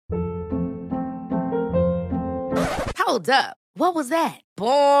Hold up. What was that?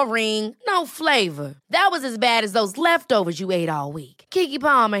 Boring. No flavor. That was as bad as those leftovers you ate all week. Keke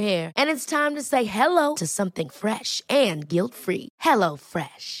Palmer here, and it's time to say hello to something fresh and guilt-free. Hello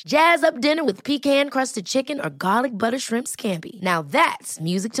Fresh. Jazz up dinner with pecan-crusted chicken or garlic butter shrimp scampi. Now that's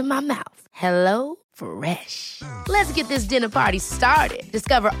music to my mouth. Hello Fresh. Let's get this dinner party started.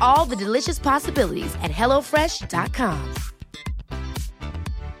 Discover all the delicious possibilities at hellofresh.com.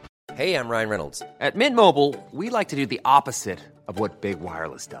 Hey, I'm Ryan Reynolds. At Mint Mobile, we like to do the opposite of what Big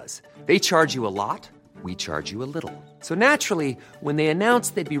Wireless does. They charge you a lot, we charge you a little. So naturally, when they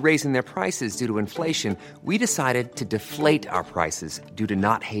announced they'd be raising their prices due to inflation, we decided to deflate our prices due to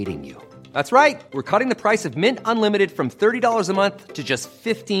not hating you. That's right. We're cutting the price of Mint Unlimited from $30 a month to just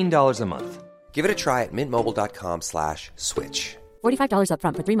 $15 a month. Give it a try at mintmobile.com/switch. $45 up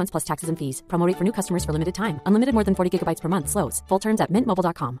front for 3 months plus taxes and fees. Promo rate for new customers for limited time. Unlimited more than 40 gigabytes per month. Slows full terms at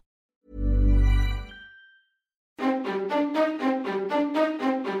mintmobile.com.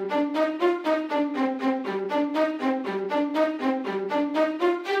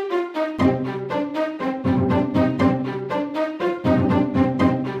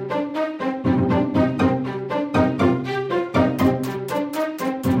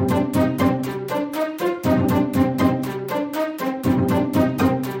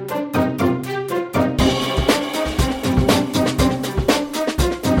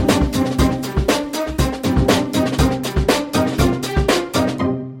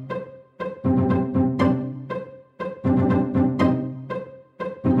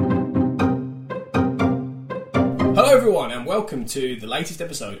 Hello everyone and welcome to the latest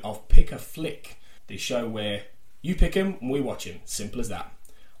episode of Pick a Flick, the show where you pick 'em and we watch 'em. Simple as that.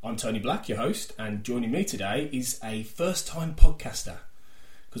 I'm Tony Black, your host, and joining me today is a first-time podcaster,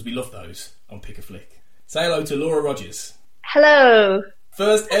 because we love those on Pick a Flick. Say hello to Laura Rogers. Hello.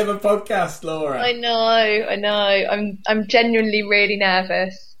 First ever podcast, Laura. I know. I'm genuinely really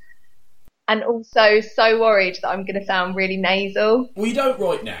nervous. And also so worried that I'm going to sound really nasal. We don't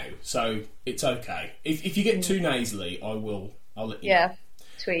right now, so it's okay. If you get too nasally, I'll let you know. Yeah,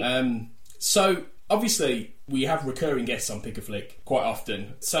 sweet. So, obviously, we have recurring guests on Pick a Flick quite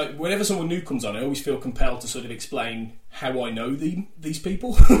often. So, whenever someone new comes on, I always feel compelled to sort of explain how I know these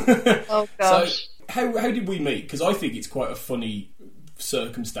people. Oh, gosh. So, how did we meet? Because I think it's quite a funny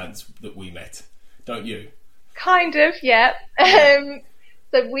circumstance that we met, don't you? Kind of, yeah.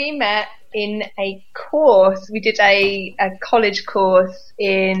 So we met in a course. We did a college course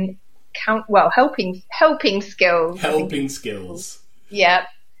in helping skills. Helping skills. Yep.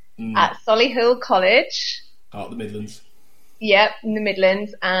 At Solihull College. Out of the Midlands. Yep, in the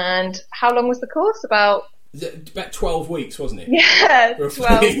Midlands. And how long was the course? About 12 weeks, wasn't it? Yeah, Roughly.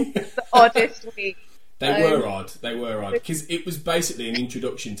 12 was the oddest week. They were odd, because it was basically an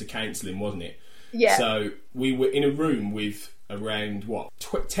introduction to counselling, wasn't it? Yeah. So we were in a room with around,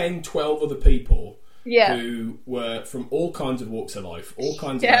 10, 12 other people who were from all kinds of walks of life, all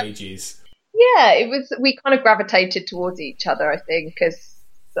kinds of ages. Yeah, we kind of gravitated towards each other, I think, as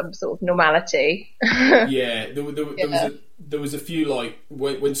some sort of normality. Yeah, there was a few, like,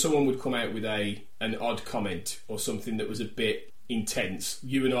 when someone would come out with an odd comment or something that was a bit intense,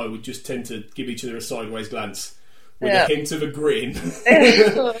 you and I would just tend to give each other a sideways glance with a hint of a grin.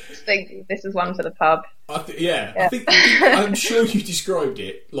 I think this is one for the pub. I think I'm sure you described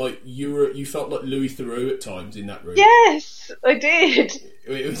it like you felt like Louis Theroux at times in that room. Yes, I did.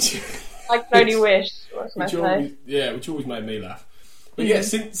 I can only wish. Which always made me laugh. But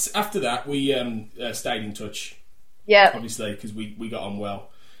since after that we stayed in touch. Yeah, obviously because we got on well.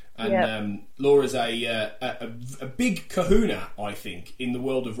 And Laura's a big kahuna, I think, in the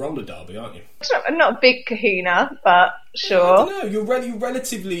world of roller derby, aren't you? I'm not a big kahuna, but sure. I don't know. You're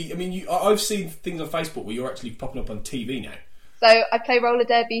relatively. I mean, I've seen things on Facebook where you're actually popping up on TV now. So I play roller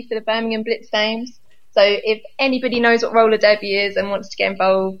derby for the Birmingham Blitz Dames. So if anybody knows what roller derby is and wants to get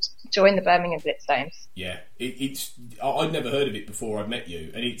involved, join the Birmingham Blitz Dames. Yeah, I'd never heard of it before I met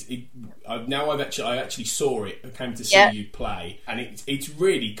you, and I actually saw it. I came to see you play, and it's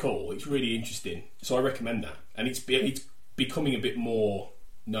really cool. It's really interesting. So I recommend that, and it's becoming a bit more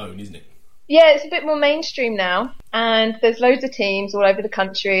known, isn't it? Yeah, it's a bit more mainstream now, and there's loads of teams all over the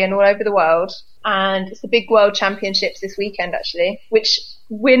country and all over the world, and it's the big World Championships this weekend actually, which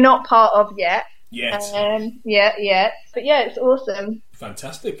we're not part of yet. Yet. But yeah, it's awesome.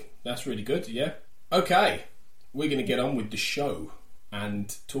 Fantastic. That's really good, yeah. Okay, we're going to get on with the show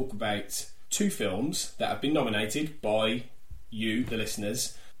and talk about two films that have been nominated by you, the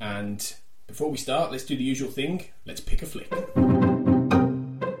listeners. And before we start, let's do the usual thing. Let's pick a flick.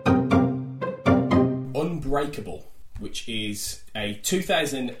 Unbreakable. which is a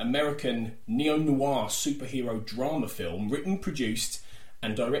 2000 American neo-noir superhero drama film written, produced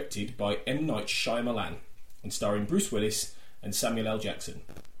and directed by M. Night Shyamalan and starring Bruce Willis and Samuel L. Jackson.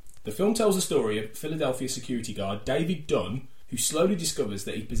 The film tells the story of Philadelphia security guard David Dunn, who slowly discovers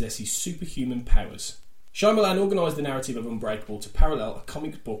that he possesses superhuman powers. Shyamalan organised the narrative of Unbreakable to parallel a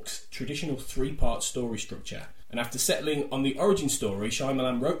comic book's traditional three-part story structure, and after settling on the origin story,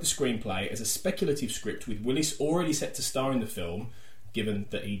 Shyamalan wrote the screenplay as a speculative script with Willis already set to star in the film, given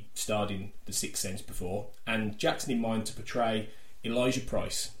that he starred in The Sixth Sense before, and Jackson in mind to portray Elijah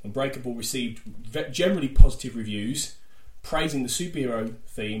Price. Unbreakable received generally positive reviews, praising the superhero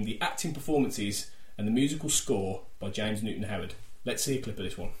theme, the acting performances, and the musical score by James Newton Howard. Let's see a clip of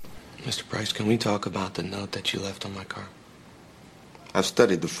this one. Mr. Price, can we talk about the note that you left on my car? I've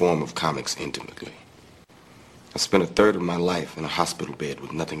studied the form of comics intimately. I spent a third of my life in a hospital bed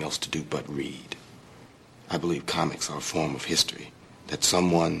with nothing else to do but read. I believe comics are a form of history that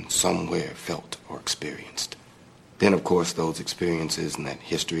someone, somewhere felt or experienced. Then, of course, those experiences and that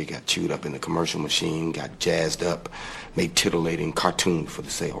history got chewed up in the commercial machine, got jazzed up, made titillating cartoons for the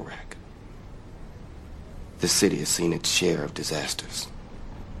sale rack. This city has seen its share of disasters.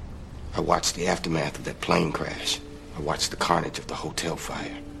 I watched the aftermath of that plane crash. I watched the carnage of the hotel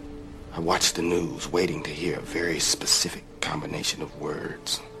fire. I watched the news, waiting to hear a very specific combination of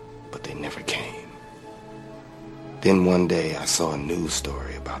words, but they never came. Then one day I saw a news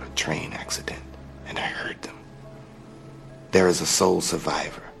story about a train accident, and I heard them. There is a sole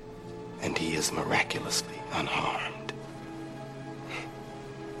survivor, and he is miraculously unharmed.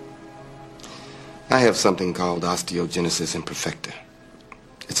 I have something called osteogenesis imperfecta.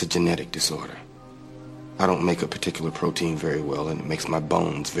 It's a genetic disorder. I don't make a particular protein very well, and it makes my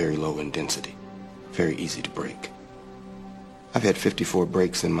bones very low in density, very easy to break. I've had 54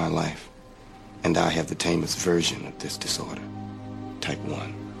 breaks in my life, and I have the tamest version of this disorder, type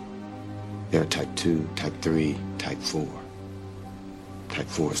 1. There are type 2, type 3, type 4. Type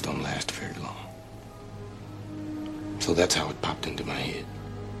 4s don't last very long. So that's how it popped into my head.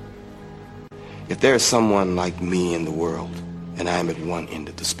 If there is someone like me in the world, and I'm at one end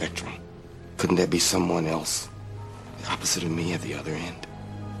of the spectrum, couldn't there be someone else, the opposite of me at the other end?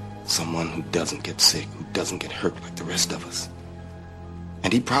 Someone who doesn't get sick, who doesn't get hurt like the rest of us.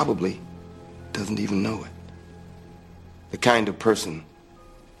 And he probably doesn't even know it. The kind of person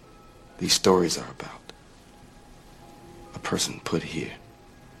these stories are about. A person put here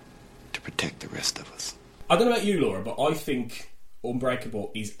to protect the rest of us. I don't know about you, Laura, but I think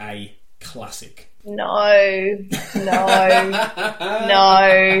Unbreakable is a classic. No.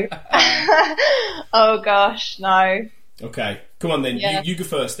 Oh gosh, no. Okay, come on then. Yeah. You go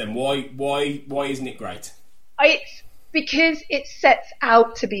first then. Why isn't it great? It's because it sets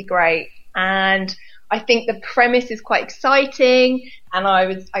out to be great, and I think the premise is quite exciting. And I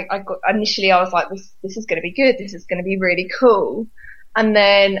was like, this is going to be good. This is going to be really cool. And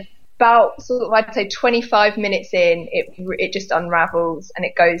then about sort of, I'd say 25 minutes in, it just unravels and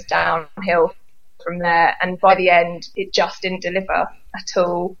it goes downhill from there. And by the end, it just didn't deliver at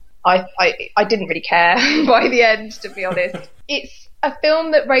all. I didn't really care by the end, to be honest. It's a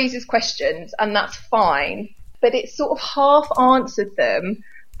film that raises questions, and that's fine, but it sort of half answered them,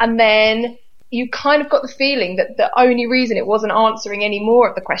 and then you kind of got the feeling that the only reason it wasn't answering any more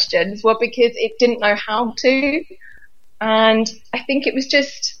of the questions were because it didn't know how to. And I think it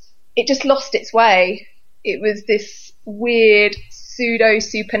just lost its way. It was this weird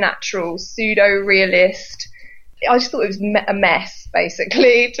pseudo-supernatural, pseudo-realist. I just thought it was a mess,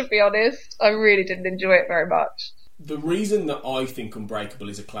 basically, to be honest. I really didn't enjoy it very much. The reason that I think Unbreakable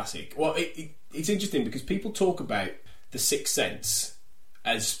is a classic, well, it's interesting because people talk about The Sixth Sense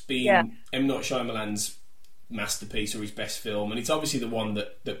as being M. Night Shyamalan's masterpiece or his best film, and it's obviously the one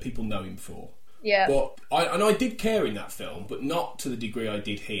that people know him for. Yeah. But I did care in that film, but not to the degree I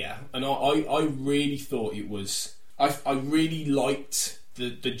did here. And I really thought it was... I really liked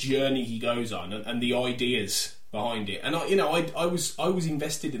the journey he goes on and the ideas behind it. And I was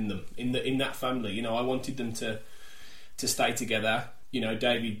invested in them, in that family. You know, I wanted them to stay together. You know,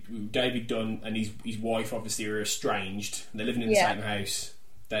 David Dunn and his wife obviously are estranged. They're living in the same house.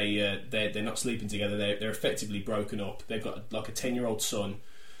 They're not sleeping together. They're effectively broken up. They've got like a 10-year-old son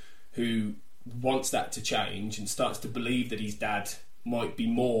who wants that to change and starts to believe that his dad might be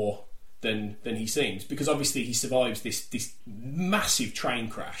more than he seems, because obviously he survives this massive train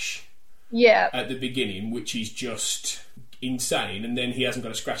crash at the beginning, which is just insane, and then he hasn't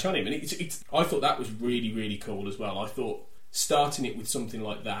got a scratch on him, and it's I thought that was really, really cool as well. I thought starting it with something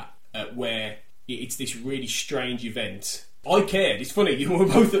like that, where it's this really strange event I cared. It's funny, you were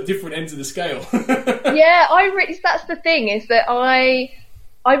both at different ends of the scale. Yeah, that's the thing, is that I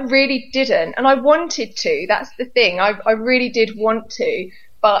really didn't, and I wanted to. That's the thing. I really did want to,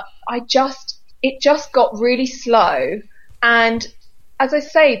 but it just got really slow. And as I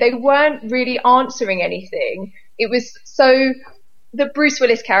say, they weren't really answering anything. It was so the Bruce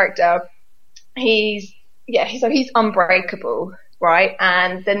Willis character, he's unbreakable, right?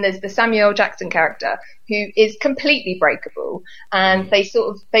 And then there's the Samuel L. Jackson character who is completely breakable. And they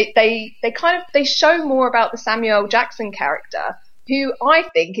show more about the Samuel L. Jackson character, who I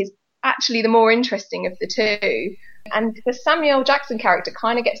think is actually the more interesting of the two. And the Samuel L. Jackson character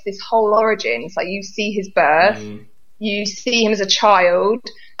kind of gets this whole origin. It's like you see his birth, you see him as a child.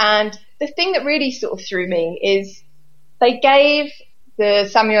 And the thing that really sort of threw me is they gave the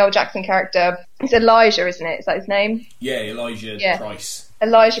Samuel L. Jackson character, it's Elijah, isn't it? Is that his name? Yeah, Elijah Price.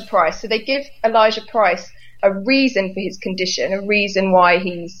 Elijah Price. So they give Elijah Price a reason for his condition, a reason why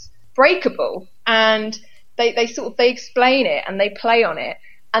he's breakable. And they explain it and they play on it.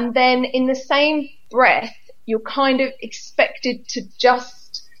 And then in the same breath, you're kind of expected to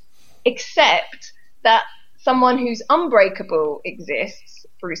just accept that someone who's unbreakable exists,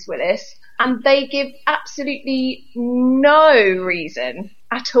 Bruce Willis, and they give absolutely no reason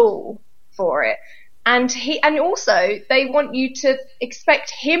at all for it. And also they want you to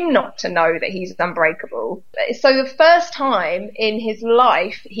expect him not to know that he's unbreakable. So the first time in his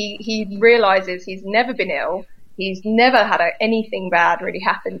life, he realizes he's never been ill. He's never had anything bad really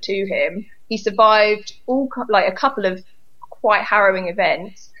happen to him. He survived a couple of quite harrowing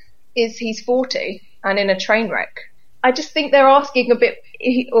events. He's 40 and in a train wreck. I just think they're asking a bit,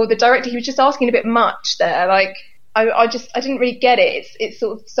 or the director, he was just asking a bit much there. Like, I didn't really get it. It's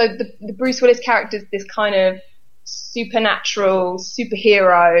sort of, so the Bruce Willis character is this kind of supernatural,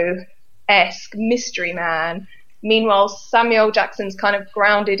 superhero-esque mystery man. Meanwhile, Samuel Jackson's kind of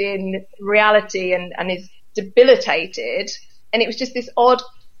grounded in reality and is debilitated. And it was just this odd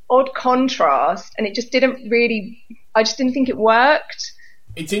contrast, and it just didn't really, I just didn't think it worked.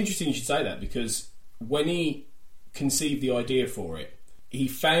 It's interesting you should say that, because when he conceived the idea for it, he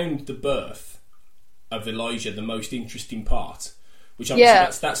found the birth of Elijah the most interesting part, which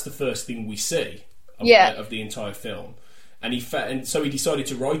obviously that's the first thing we see of the entire film. And so he decided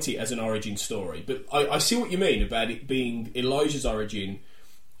to write it as an origin story. But I see what you mean about it being Elijah's origin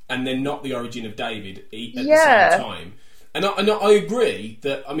and then not the origin of David at the same time. And I agree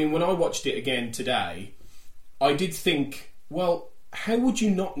that, I mean, when I watched it again today, I did think, well, how would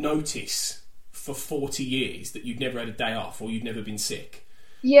you not notice for 40 years that you'd never had a day off or you'd never been sick?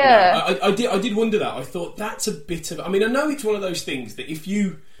 Yeah. You know, I did wonder that. I thought that's a bit of, I mean, I know it's one of those things that if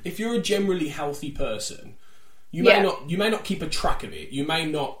you're a generally healthy person, you may not keep a track of it. You may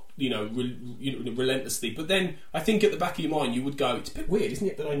not, relentlessly. But then I think at the back of your mind you would go, it's a bit weird, isn't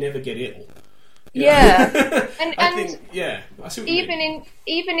it, that I never get ill? Yeah. and I think, I see what you mean.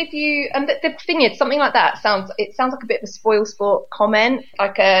 Even if you, and the thing is, something like that sounds like a bit of a spoil sport comment,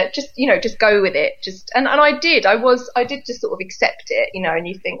 like just go with it, and I did just sort of accept it, and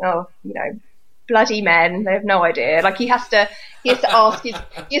you think, oh, bloody men, they have no idea. Like he has to ask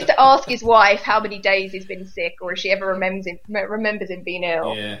his wife how many days he's been sick, or if she ever remembers him being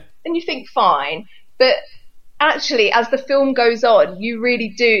ill. Yeah. And you think, fine, but actually, as the film goes on, you really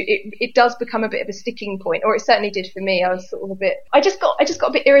do. It does become a bit of a sticking point, or it certainly did for me. I was sort of I just got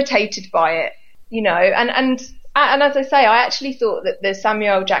a bit irritated by it, And as I say, I actually thought that the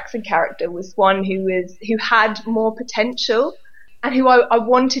Samuel L. Jackson character was one who had more potential, and who I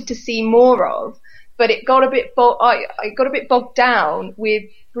wanted to see more of. But it got a bit bogged down with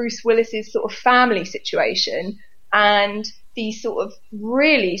Bruce Willis's sort of family situation and these sort of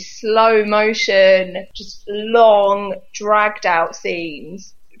really slow motion, just long, dragged out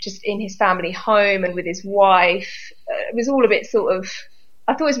scenes, just in his family home and with his wife. It was all a bit I thought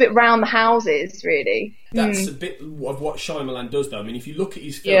it was a bit round the houses, really. That's a bit of what Shyamalan does, though. I mean, if you look at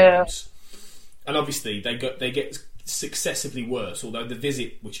his films, and obviously they get successively worse, although The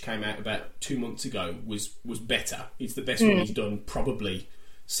Visit, which came out about 2 months ago, was better. It's the best one he's done probably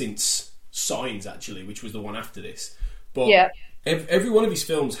since Signs, actually, which was the one after this. But every one of his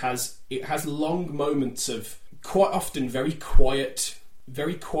films has long moments of quite often very quiet,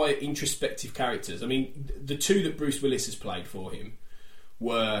 introspective characters. I mean, the two that Bruce Willis has played for him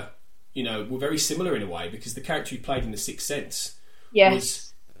were very similar in a way, because the character he played in The Sixth Sense he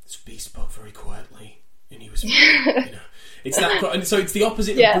spoke very quietly, and he was, it's that, and so it's the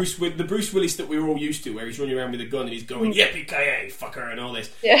opposite of the Bruce Willis that we were all used to, where he's running around with a gun and he's going yippee-ki-yay, fucker, and all this.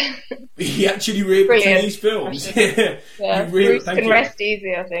 Yeah, he actually really in these films. Bruce can rest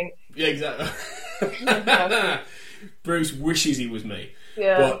easy, I think. Yeah, exactly. Bruce wishes he was me.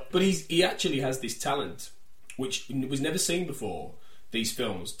 Yeah. But he actually has this talent, which was never seen before, these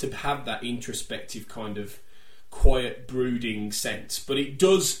films, to have that introspective kind of quiet, brooding sense. But it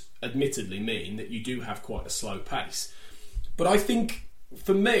does admittedly mean that you do have quite a slow pace. But I think,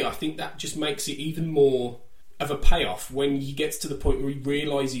 for me, I think that just makes it even more of a payoff when he gets to the point where he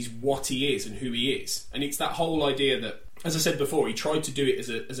realises what he is and who he is. And it's that whole idea that, as I said before, he tried to do it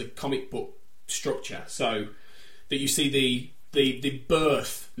as a comic book structure, so that you see the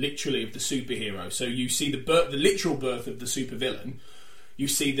birth, literally, of the superhero. So you see the literal birth of the supervillain. You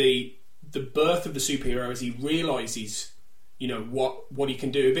see the birth of the superhero as he realises, you know, what he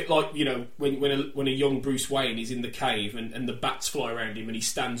can do. A bit like, you know, when a young Bruce Wayne is in the cave and the bats fly around him and he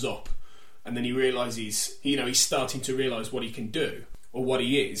stands up, and then he realises, you know, he's starting to realise what he can do or what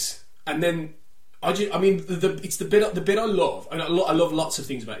he is. And then it's the bit I love, and I love lots of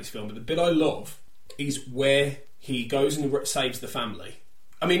things about this film, but the bit I love is where he goes and saves the family.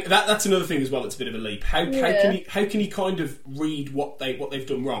 I mean, that's another thing as well. It's a bit of a leap. How can he kind of read what they've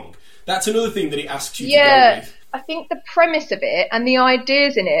done wrong? That's another thing that he asks you to go with. I think the premise of it and the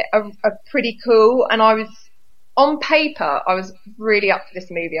ideas in it are pretty cool. And on paper, I was really up for this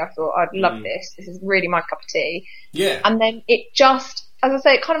movie. I thought, I'd love this. This is really my cup of tea. Yeah. And then it just, as I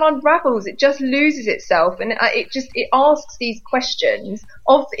say, it kind of unravels. It just loses itself, and it asks these questions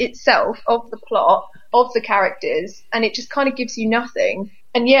of itself, of the plot, of the characters, and it just kind of gives you nothing.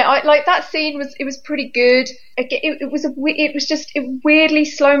 And yeah, like that scene was pretty good. It was just weirdly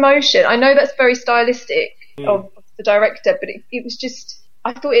slow motion. I know that's very stylistic of the director, but it was just,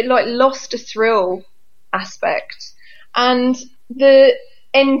 I thought it like lost a thrill aspect. And the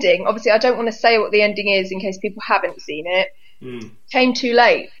ending, obviously I don't want to say what the ending is in case people haven't seen it, came too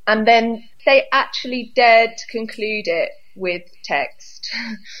late. And then they actually dared to conclude it with text.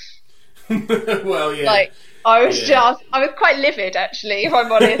 Well, yeah. Like, I was quite livid, actually, if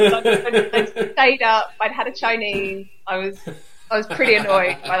I'm honest. I stayed up, I'd had a Chinese, I was pretty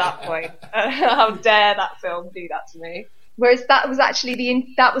annoyed by that point. How dare that film do that to me? Whereas that was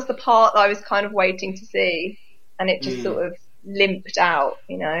actually that was the part that I was kind of waiting to see, and it just sort of limped out,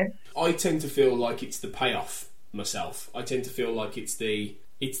 you know. I tend to feel like it's the payoff myself. I tend to feel like it's the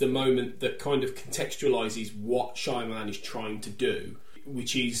moment that kind of contextualises what Shyamalan is trying to do,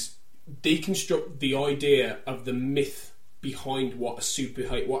 which is deconstruct the idea of the myth behind what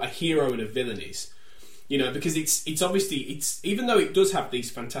a hero and a villain is. You know, because it's obviously, even though it does have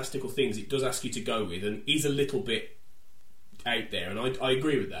these fantastical things it does ask you to go with and is a little bit out there, and I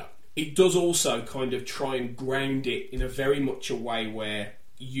agree with that, it does also kind of try and ground it in a very much a way where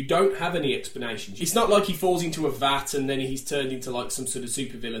you don't have any explanations. It's not like he falls into a vat and then he's turned into like some sort of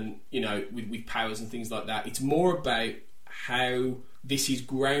supervillain, you know, with powers and things like that. It's more about how this is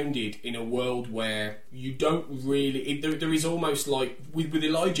grounded in a world where you don't really... There is almost like... With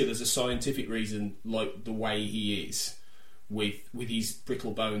Elijah, there's a scientific reason, like the way he is, with his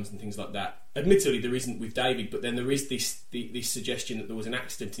brittle bones and things like that. Admittedly, there isn't with David, but then there is this suggestion that there was an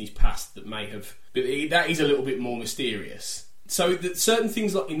accident in his past that may have... But that is a little bit more mysterious. So that certain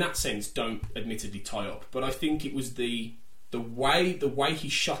things, like in that sense, don't admittedly tie up. But I think it was the way he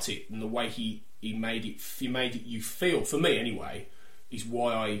shot it and the way he made it you feel, for me anyway, is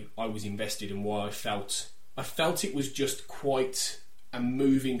why I was invested and why I felt it was just quite a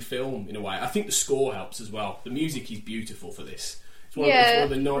moving film in a way. I think the score helps as well. The music is beautiful for this. It's one of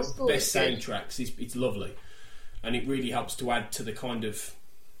the best soundtracks. It's lovely, and it really helps to add to the kind of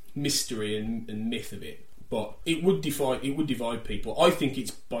mystery and myth of it. But it would divide people. I think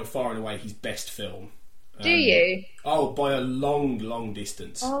it's by far and away his best film. Do you? Oh, by a long, long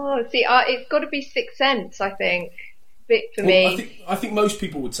distance. Oh, see, it's got to be Sixth Sense, I think. Bit for me. I think most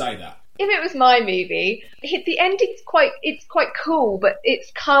people would say that. If it was my movie, the ending's quite cool, but it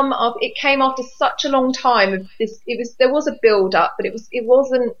came after such a long time of this. There was a build up, but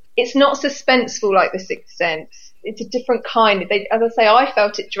it's not suspenseful like The Sixth Sense. It's a different kind. As I say, I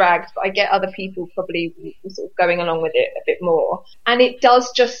felt it dragged, but I get other people probably were sort of going along with it a bit more. And it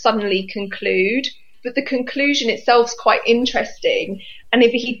does just suddenly conclude, but the conclusion itself's quite interesting. And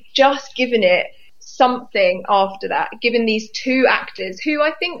if he'd just given it something after that, given these two actors who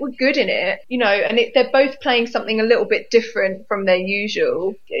I think were good in it, you know, and they're both playing something a little bit different from their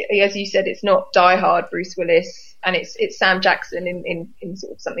usual. As you said, it's not Die Hard Bruce Willis, and it's Sam Jackson in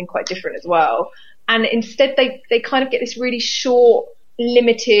sort of something quite different as well. And instead they kind of get this really short,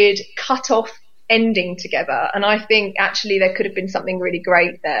 limited, cut-off ending together. And I think actually there could have been something really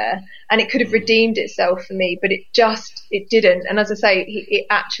great there, and it could have redeemed itself for me, but it didn't. And as I say, it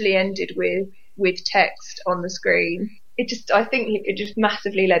actually ended with text on the screen. I think it just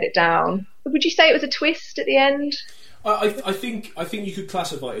massively let it down. Would you say it was a twist at the end? I think you could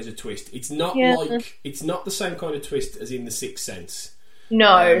classify it as a twist. It's not it's not the same kind of twist as in The Sixth Sense.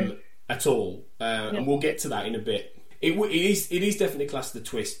 No, at all. And we'll get to that in a bit. It is definitely classed as a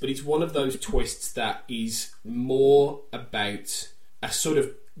twist, but it's one of those twists that is more about a sort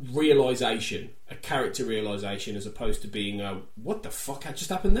of realisation, a character realisation, as opposed to being a what the fuck had just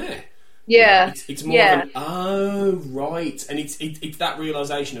happened there. Yeah, it's more of an oh right, and it's that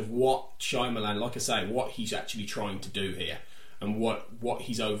realisation of what Shyamalan, like I say, what he's actually trying to do here, and what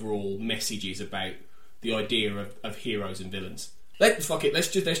his overall message is about the idea of heroes and villains. Let's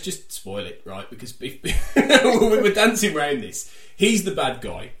just spoil it, right? Because we're dancing around this. He's the bad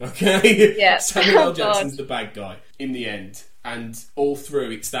guy, okay? Yeah. Samuel L. Jackson's the bad guy in the end, and all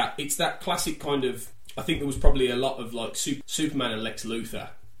through it's that classic kind of. I think there was probably a lot of like Superman and Lex Luthor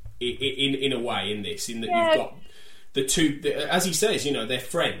in a way in this, in that you've got the two, as he says, you know, they're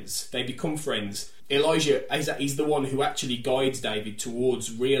friends. They become friends. Elijah is the one who actually guides David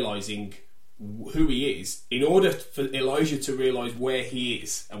towards realising who he is, in order for Elijah to realise where he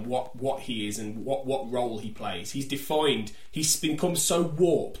is and what he is and what role he plays. He's become so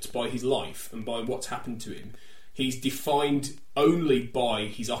warped by his life and by what's happened to him. He's defined only by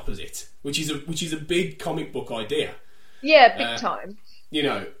his opposite, which is a big comic book idea. Yeah, big time. You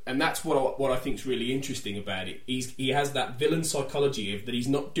know, and that's what I think is really interesting about it. He has that villain psychology of that he's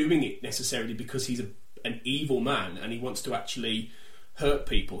not doing it necessarily because he's an evil man and he wants to actually hurt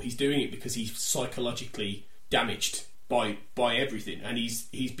people. He's doing it because he's psychologically damaged by everything, and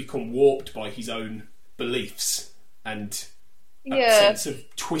he's become warped by his own beliefs and a sense of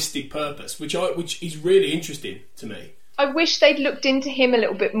twisted purpose, which is really interesting to me. I wish they'd looked into him a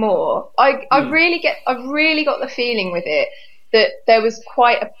little bit more. I've really got the feeling with it that there was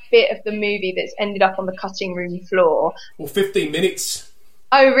quite a bit of the movie that's ended up on the cutting room floor. Well, 15 minutes.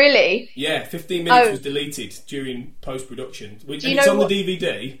 Oh, really? Yeah, 15 minutes was deleted during post-production. And it's on the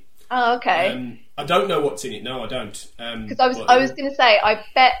DVD. Oh, okay. I don't know what's in it. No, I don't. Because I was going to say, I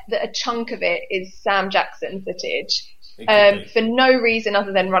bet that a chunk of it is Sam Jackson footage for no reason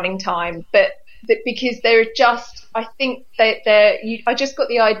other than running time. But because there are just, I think I just got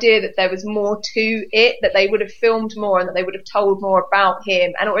the idea that there was more to it, that they would have filmed more and that they would have told more about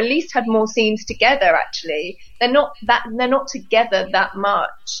him, and or at least had more scenes together. Actually, they're not together that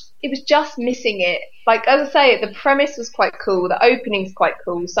much. It was just missing it. Like, as I say, the premise was quite cool, the opening's quite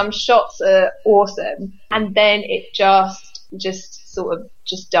cool, some shots are awesome, and then it just sort of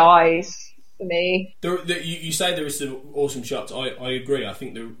dies. Me. You say there is some awesome shots. I agree. I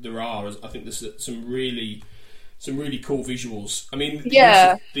think there are. I think there's some really cool visuals. I mean,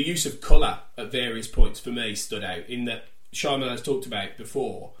 the use of colour at various points for me stood out in that Shyamalan has talked about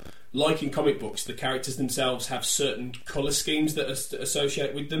before. Like in comic books, the characters themselves have certain colour schemes that are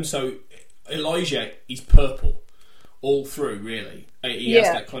associated with them. So Elijah is purple all through, really. He has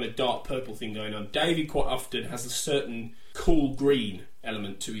that kind of dark purple thing going on. David quite often has a certain cool green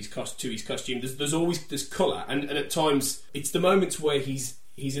element to his costume. There's always colour, and at times it's the moments where he's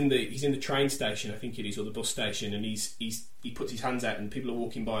in the train station, I think it is, or the bus station, and he puts his hands out and people are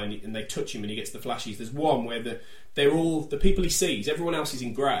walking by and they touch him and he gets the flashes. There's one where they're all the people he sees. Everyone else is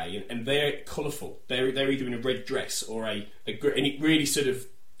in grey and they're colourful. They're either in a red dress or and it really sort of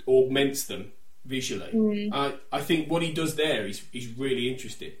augments them visually. I think what he does there is really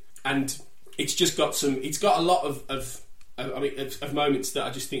interesting, and it's got a lot of moments that I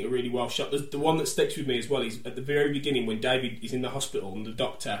just think are really well shot. The one that sticks with me as well is at the very beginning when David is in the hospital and the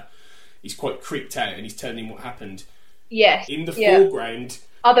doctor is quite creeped out and he's telling him what happened. Yes. In the foreground,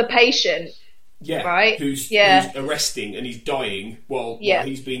 other patient. Yeah. Right. Who's arresting and he's dying while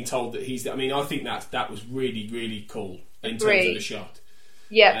he's being told that he's. I mean, I think that was really, really cool in terms of the shot.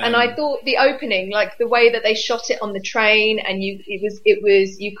 Yeah, and I thought the opening, like the way that they shot it on the train, and you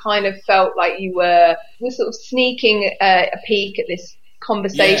kind of felt like you were sort of sneaking a peek at this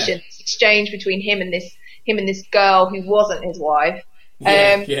conversation, this exchange between him and this girl who wasn't his wife. But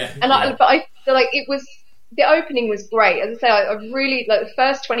I feel like the opening was great. As I say, I really like the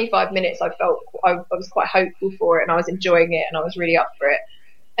first 25 minutes. I felt I was quite hopeful for it, and I was enjoying it, and I was really up for it.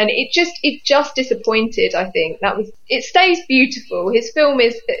 And it just disappointed. I think it stays beautiful. His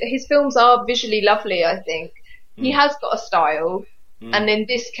films are visually lovely. I think he has got a style, and in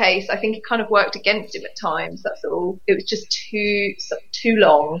this case, I think it kind of worked against him at times. That's all. It was just too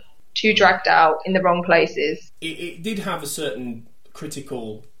long, too dragged out in the wrong places. It did have a certain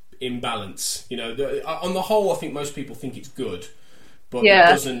critical imbalance. You know, on the whole, I think most people think it's good, but it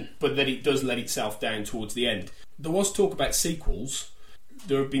doesn't. But then it does let itself down towards the end. There was talk about sequels.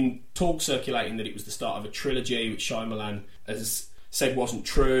 there have been talk circulating that it was the start of a trilogy, which Shyamalan has said wasn't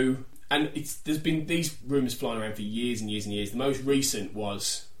true. And there's been these rumours flying around for years and years and years. The most recent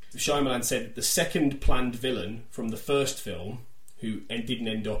was Shyamalan said that the second planned villain from the first film, who didn't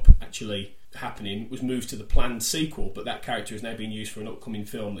end up actually happening, was moved to the planned sequel, but that character is now being used for an upcoming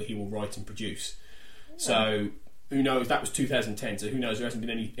film that he will write and produce. So who knows? That was 2010, so who knows? There hasn't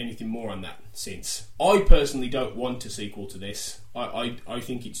been anything more on that since. I personally don't want a sequel to this. I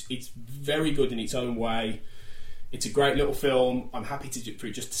think it's very good in its own way. It's a great little film. I'm happy for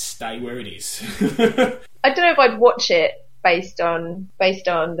it just to stay where it is. I don't know if I'd watch it based on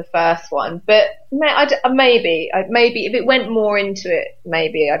the first one, but maybe if it went more into it,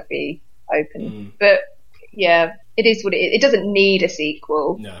 maybe I'd be open. But yeah, it is what it is. It doesn't need a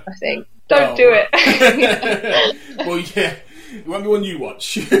sequel. No, I think. Don't do it. Well, yeah, it won't be one you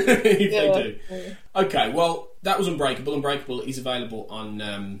watch if they do. Yeah. Okay, well, that was Unbreakable. Unbreakable is available on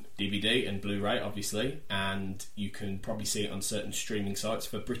DVD and Blu-ray, obviously, and you can probably see it on certain streaming sites.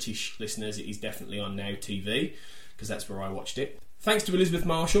 For British listeners, it is definitely on Now TV, because that's where I watched it. Thanks to Elizabeth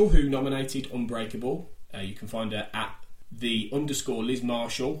Marshall, who nominated Unbreakable. You can find her at _Liz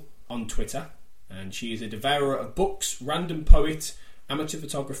Marshall on Twitter, and she is a devourer of books, random poet, amateur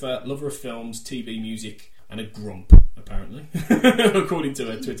photographer, lover of films, TV, music, and a grump, apparently, according to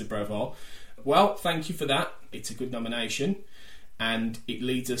her Twitter profile. Well, thank you for that. It's a good nomination, and it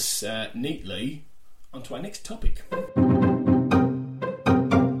leads us neatly onto our next topic.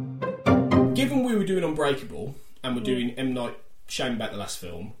 Given we were doing Unbreakable and we're doing M. Night Shyamalan about the last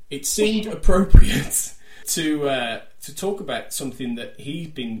film, it seemed appropriate to talk about something that he's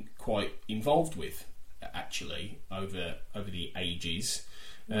been quite involved with, actually, over the ages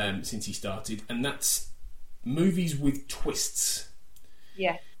since he started, and that's movies with twists.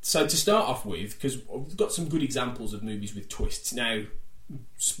 Yeah. So to start off with, because we've got some good examples of movies with twists. Now,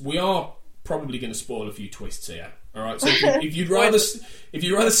 we are probably going to spoil a few twists here. All right. So if you'd rather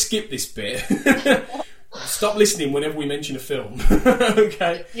skip this bit, stop listening whenever we mention a film.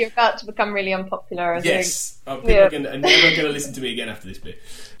 Okay. You're about to become really unpopular. Yes. People are never going to listen to me again after this bit.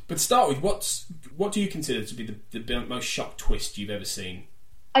 But to start with, what do you consider to be the most shock twist you've ever seen?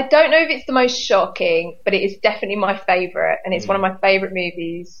 I don't know if it's the most shocking, but it is definitely my favourite, and it's one of my favourite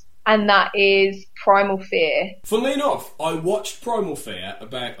movies, and that is Primal Fear. Funnily enough, I watched Primal Fear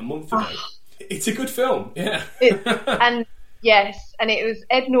about a month ago. It's a good film, yeah. And it was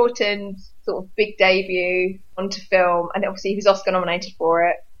Ed Norton's sort of big debut onto film, and obviously he was Oscar nominated for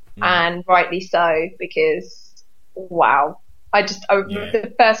it, and rightly so, because, wow.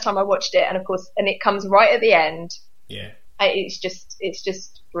 The first time I watched it, and of course, and it comes right at the end. Yeah. It's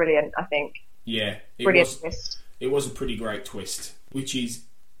just brilliant, I think. Yeah. Twist. It was a pretty great twist, which is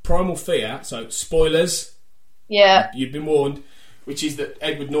Primal Fear, so spoilers. Yeah. You've been warned, which is that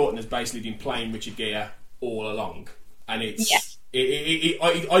Edward Norton has basically been playing Richard Gere all along. And it's... Yeah.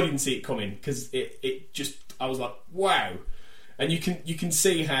 I didn't see it coming, because it just... I was like, wow. And you can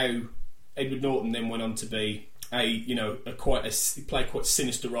see how Edward Norton then went on to be he played quite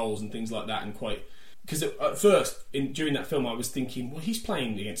sinister roles and things like that, and quite... Because at first, during that film, I was thinking, well, he's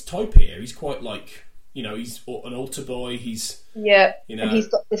playing against type here. He's quite like, he's an altar boy. He's and he's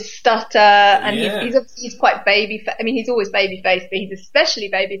got this stutter, and he's quite baby. I mean, he's always baby faced, but he's especially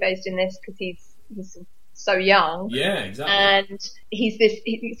baby faced in this because he's so young. Yeah, exactly. And he's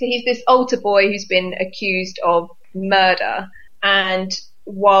this altar boy who's been accused of murder, and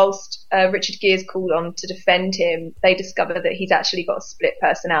whilst Richard Gere's called on to defend him, they discover that he's actually got a split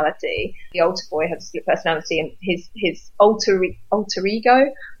personality. The altar boy has a split personality, and his alter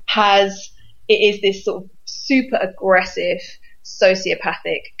ego is this sort of super aggressive,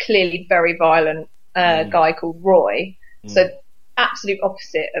 sociopathic, clearly very violent guy called Roy. So absolute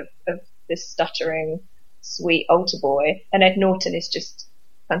opposite of this stuttering, sweet altar boy. And Ed Norton is just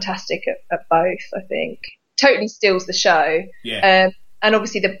fantastic at both, I think. Totally steals the show. Yeah. And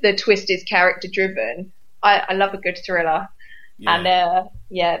obviously the twist is character driven. I love a good thriller. Yeah. And I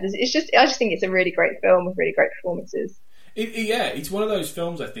just think it's a really great film with really great performances. It's one of those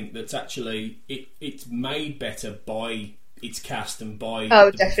films, I think, that's actually it's made better by its cast and by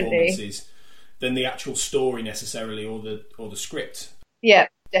the performances than the actual story necessarily, or the script. Yeah,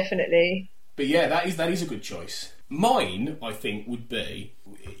 definitely. But yeah, that is a good choice. Mine, I think, would be,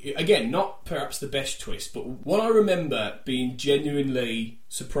 again, not perhaps the best twist, but one I remember being genuinely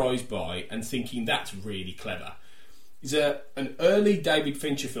surprised by and thinking that's really clever is an early David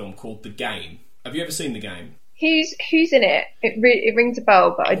Fincher film called The Game. Have you ever seen The Game? Who's in it? It rings a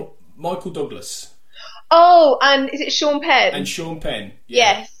bell, but Michael Douglas. Oh, and is it Sean Penn? And Sean Penn.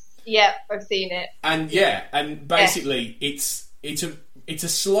 Yeah. Yes. Yeah, I've seen it. And basically it's it's a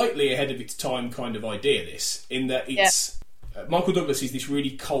slightly ahead of its time kind of idea, this, in that it's... Michael Douglas is this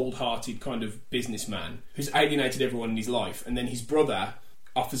really cold-hearted kind of businessman who's alienated everyone in his life, and then his brother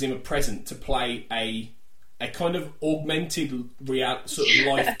offers him a present to play a kind of augmented sort of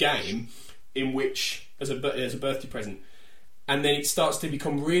life game in which, as a birthday present, and then it starts to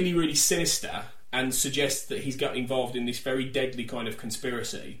become really, really sinister and suggests that he's got involved in this very deadly kind of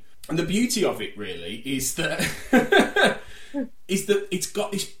conspiracy. And the beauty of it, really, is that it's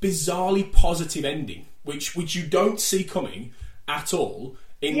got this bizarrely positive ending, which you don't see coming at all.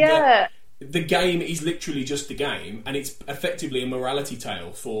 The game is literally just the game, and it's effectively a morality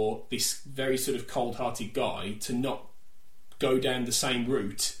tale for this very sort of cold-hearted guy to not go down the same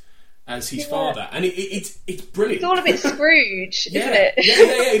route as his father, and it's brilliant. It's all a bit Scrooge, isn't it?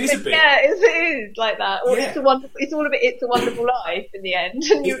 Yeah, it is a bit. It is like that. Or it's all a bit. It's a Wonderful Life in the end,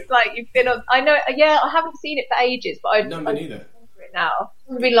 and you've been on. I know. Yeah, I haven't seen it for ages, but I no, me neither. Remember it now.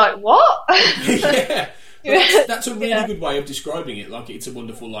 I'd be like, what? That's a really good way of describing it. Like, It's a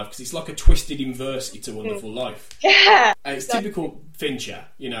Wonderful Life, because it's like a twisted inverse It's a Wonderful Life. Yeah, it's typical Fincher.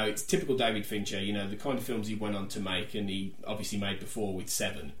 It's typical David Fincher. The kind of films he went on to make, and he obviously made before with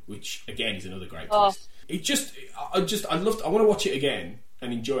Seven, which again is another great twist. I want to watch it again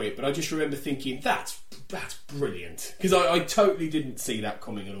and enjoy it, but I just remember thinking that's brilliant, because I totally didn't see that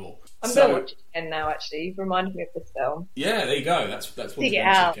coming at all. I'm going to watch it again now, actually. You've reminded me of this film. Yeah, there you go. That's what Dig it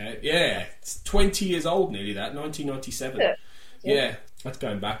out. Yeah, it's 20 years old nearly, that. 1997. Yeah, that's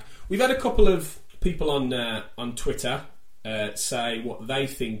going back. We've had a couple of people on Twitter say what they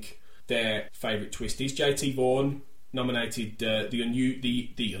think their favourite twist is. JT Vaughan nominated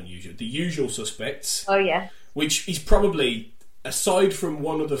The Usual Suspects. Oh, yeah. Which is probably, aside from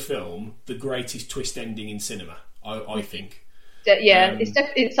one other film, the greatest twist ending in cinema, I think. Yeah,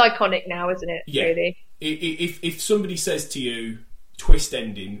 it's iconic now, isn't it? Yeah. Really. If somebody says to you twist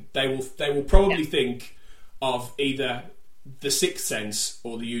ending, they will probably think of either The Sixth Sense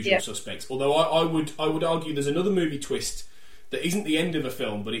or The Usual Suspects. Although I would argue there's another movie twist that isn't the end of a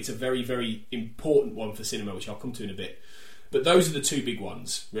film, but it's a very, very important one for cinema, which I'll come to in a bit. But those are the two big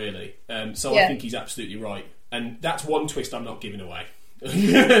ones, really. I think he's absolutely right, and that's one twist I'm not giving away.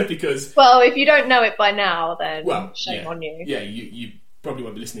 Because if you don't know it by now, then shame on you. Yeah, you probably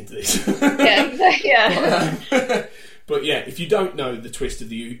won't be listening to this. But if you don't know the twist of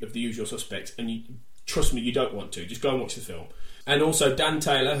the Usual Suspects, and trust me, you don't want to, just go and watch the film. And also Dan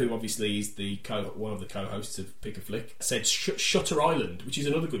Taylor, who obviously is one of the co-hosts of Pick a Flick, said Shutter Island, which is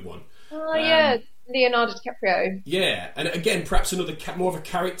another good one. Oh Leonardo DiCaprio. Yeah, and again, perhaps another more of a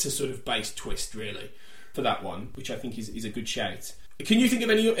character sort of based twist, really, for that one, which I think is a good shout. Can you think of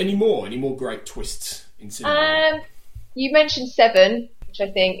any more great twists in cinema? You mentioned Seven, which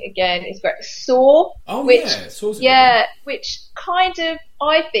I think again is great. Saw. Oh, Saw's which kind of,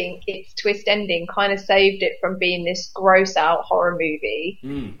 I think its twist ending kind of saved it from being this gross out horror movie.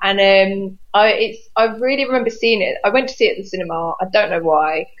 And I really remember seeing it. I went to see it at the cinema. I don't know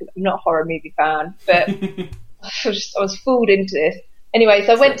why, because I'm not a horror movie fan, but I was fooled into this. Anyway,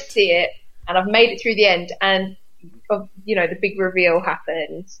 so I went to see it, and I've made it through the end, and the big reveal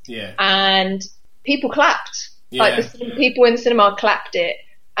happened, and people clapped. The people in the cinema clapped it,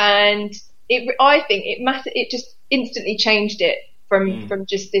 and I think it just instantly changed it from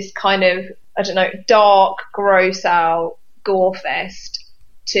just this kind of, I don't know, dark, gross out gore fest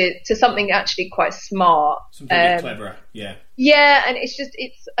to something actually quite smart, something a bit cleverer. And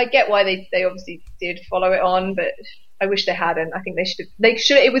I get why they obviously did follow it on, but I wish they hadn't. I think they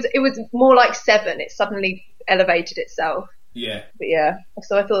should. It was more like Seven. It suddenly elevated itself. Yeah. But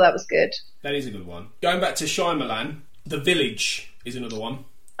so I thought that was good. That is a good one. Going back to Shyamalan, The Village is another one.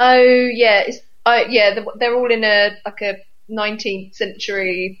 Oh yeah, they're all in a 19th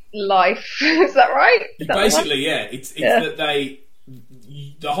century life. Is that right? Basically, it's that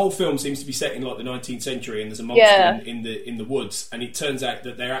the whole film seems to be set in like the 19th century, and there's a monster in the woods, and it turns out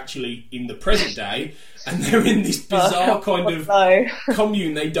that they're actually in the present day, and they're in this bizarre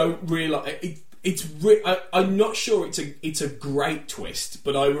commune. They don't realise it. I'm not sure it's a great twist,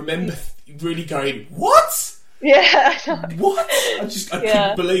 but I remember really going, what? Yeah. What? I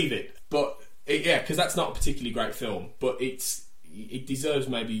couldn't believe it. But because that's not a particularly great film, but it deserves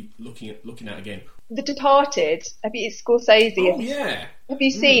maybe looking at again. The Departed. It's Scorsese. Oh yeah. Have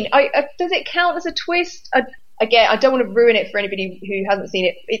you seen? Does it count as a twist? Again, I don't want to ruin it for anybody who hasn't seen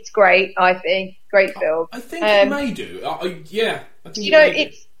it. It's great. I think great film. I think it may do. I think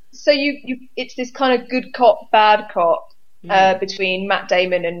it's. So it's this kind of good cop, bad cop between Matt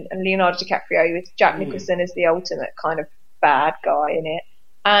Damon and Leonardo DiCaprio, with Jack Nicholson as the ultimate kind of bad guy in it,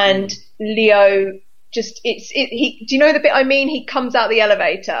 and Leo do you know the bit I mean? He comes out the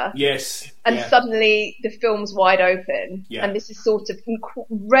elevator. Yes. And suddenly the film's wide open. Yeah. And this is sort of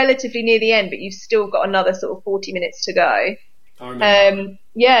relatively near the end, but you've still got another sort of 40 minutes to go. I remember.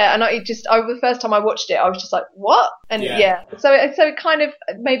 Yeah, and the first time I watched it, I was just like, what? And so it kind of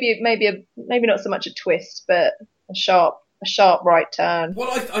maybe not so much a twist, but a sharp right turn. Well,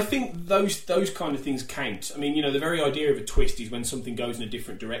 I think those kind of things count. I mean, you know, the very idea of a twist is when something goes in a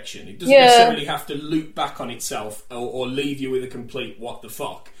different direction. It doesn't necessarily have to loop back on itself or leave you with a complete what the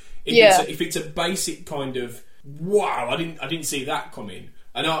fuck. If it's a basic kind of wow, I didn't see that coming.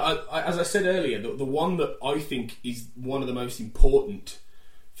 And I as I said earlier, the one that I think is one of the most important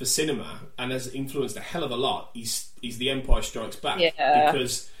for cinema and has influenced a hell of a lot is The Empire Strikes Back,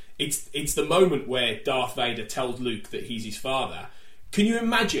 because it's the moment where Darth Vader tells Luke that he's his father. Can you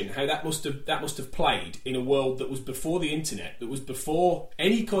imagine how that must have played in a world that was before the internet, that was before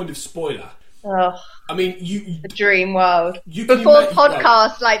any kind of spoiler? Oh, I mean, the dream world. Before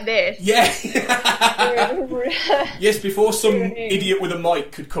podcasts like this. Yeah. Yes, before some idiot with a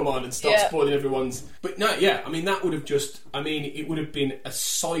mic could come on and start spoiling everyone's. But no, I mean, that would have it would have been a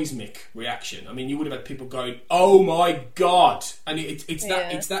seismic reaction. I mean, you would have had people going, "Oh my God!" And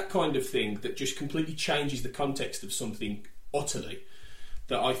it's that kind of thing that just completely changes the context of something utterly.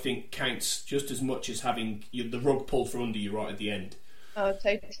 That I think counts just as much as having the rug pulled from under you right at the end. Oh,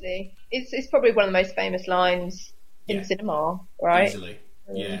 totally. It's probably one of the most famous lines in cinema, right? Easily,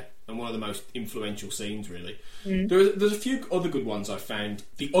 yeah. And one of the most influential scenes, really. There's a few other good ones I found.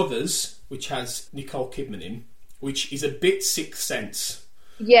 The Others, which has Nicole Kidman in, which is a bit Sixth Sense.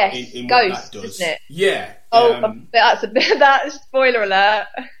 Yes, in Ghost, what that does. isn't it? Yeah. That's a bit. That spoiler alert.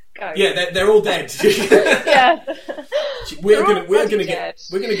 Ghost. Yeah, they're all dead. Yeah. We're gonna get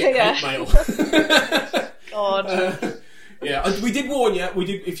hate mail. God. Yeah, we did warn you. We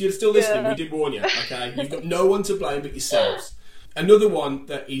did. If you're still listening, we did warn you. Okay, you've got no one to blame but yourselves. Another one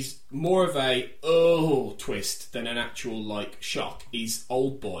that is more of a twist than an actual shock is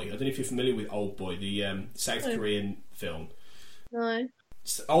Old Boy. I don't know if you're familiar with Old Boy, the South Korean film. No.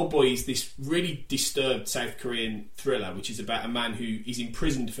 Old Boy is this really disturbed South Korean thriller, which is about a man who is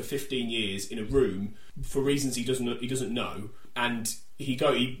imprisoned for 15 years in a room for reasons he doesn't know, and he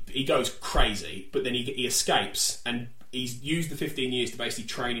goes crazy, but then he escapes, and he's used the 15 years to basically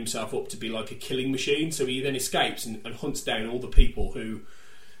train himself up to be like a killing machine. So he then escapes and hunts down all the people who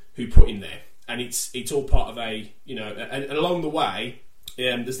put him there, and it's all part of and along the way,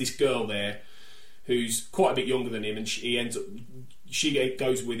 there's this girl there who's quite a bit younger than him, and she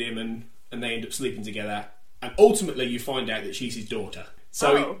goes with him, and they end up sleeping together, and ultimately you find out that she's his daughter.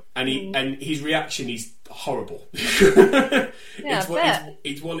 So and his reaction is horrible.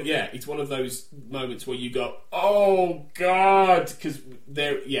 It's one of those moments where you go, "Oh God," because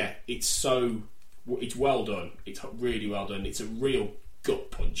it's well done. It's really well done. It's a real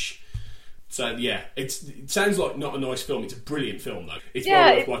gut punch. So it sounds like not a nice film. It's a brilliant film though. It's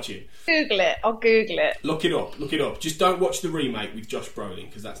well worth watching. Google it. I'll Google it. Look it up. Just don't watch the remake with Josh Brolin,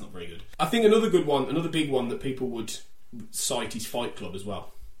 because that's not very good. I think another good one, another big one that people would cite is Fight Club as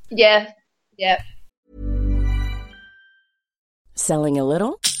well. Yeah. Selling a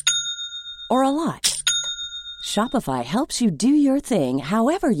little or a lot? Shopify helps you do your thing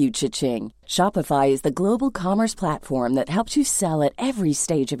however you cha-ching. Shopify is the global commerce platform that helps you sell at every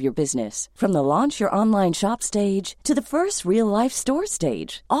stage of your business. From the launch your online shop stage to the first real-life store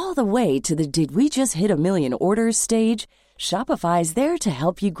stage, all the way to the did we just hit a million orders stage. Shopify's there to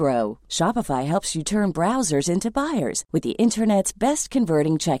help you grow. Shopify helps you turn browsers into buyers with the internet's best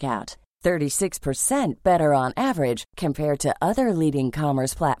converting checkout. 36% better on average compared to other leading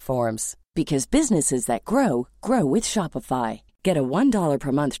commerce platforms. Because businesses that grow with Shopify. Get a $1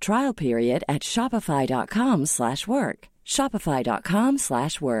 per month trial period at shopify.com/work.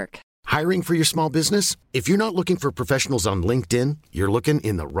 Shopify.com/work. Hiring for your small business? If you're not looking for professionals on LinkedIn, you're looking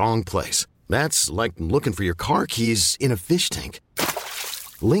in the wrong place. That's like looking for your car keys in a fish tank.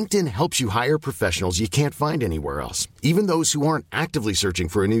 LinkedIn helps you hire professionals you can't find anywhere else, even those who aren't actively searching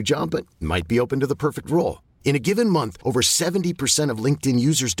for a new job but might be open to the perfect role. In a given month, over 70% of LinkedIn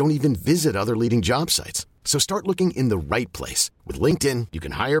users don't even visit other leading job sites. So start looking in the right place. With LinkedIn, you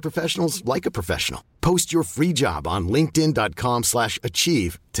can hire professionals like a professional. Post your free job on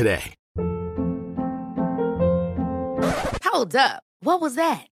linkedin.com/achieve today. Hold up. What was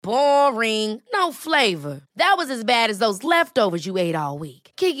that? Boring. No flavor. That was as bad as those leftovers you ate all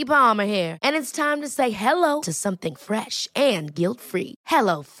week. Keke Palmer here, and it's time to say hello to something fresh and guilt-free.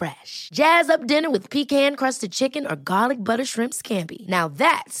 Hello Fresh. Jazz up dinner with pecan-crusted chicken or garlic butter shrimp scampi. Now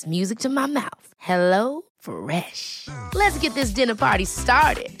that's music to my mouth. Hello Fresh. Let's get this dinner party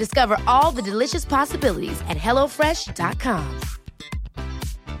started. Discover all the delicious possibilities at hellofresh.com.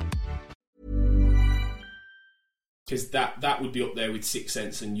 Because that would be up there with Sixth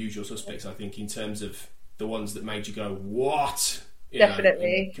Sense and Usual Suspects, I think, in terms of the ones that made you go, what?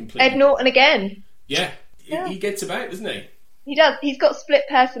 Definitely. Ed Norton again. Yeah. He gets about, doesn't he? He does. He's got split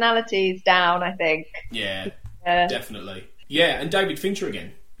personalities down, I think. Yeah, definitely. Yeah, and David Fincher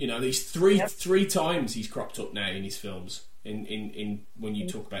again. You know, these three times he's cropped up now in his films, in when you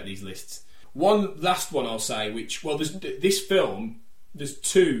talk about these lists. One last one I'll say, which, well, there's this film, there's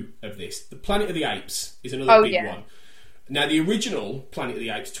two of this. The Planet of the Apes is another big one. Now, the original Planet of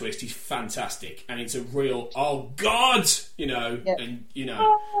the Apes twist is fantastic, and it's a real, oh God, you know, and you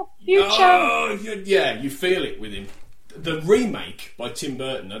know, you feel it with him. The remake by Tim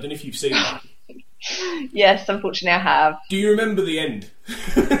Burton, I don't know if you've seen that. Yes, unfortunately I have. Do you remember the end?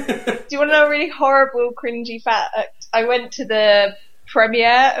 Do you want to know a really horrible, cringy fact? I went to the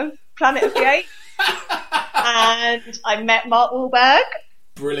premiere of Planet of the Apes, and I met Mark Wahlberg.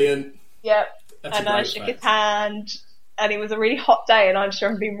 Brilliant. Yep. That's and I shook his hand. And it was a really hot day, and I'm sure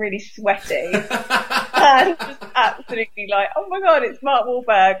I'm being really sweaty. And just absolutely like, oh my God, it's Mark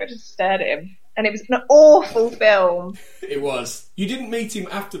Wahlberg. I just stared at him. And it was an awful film. It was. You didn't meet him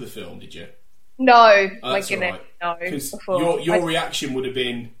after the film, did you? No. Oh, that's goodness, all right. no. Because your reaction would have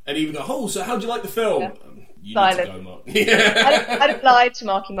been, and he would go, oh, so how do you like the film? Yeah. You Silence. need to go, Mark. I don't lie to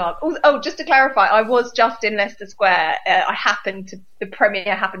Marky Mark. Oh, just to clarify, I was just in Leicester Square. The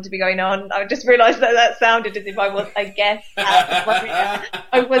premiere happened to be going on. I just realised that sounded as if I was a guest at the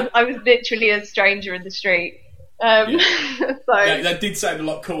premiere. I was literally a stranger in the street. So that did sound a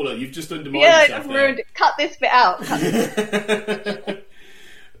lot cooler. You've just undermined yourself. Yeah, I've ruined it. Cut this bit out.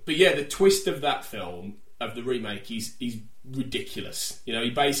 But yeah, the twist of that film, of the remake, is ridiculous. You know,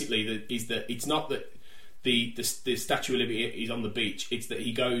 he basically it's not that the Statue of Liberty is on the beach. It's that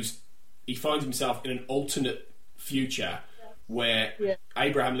he finds himself in an alternate future where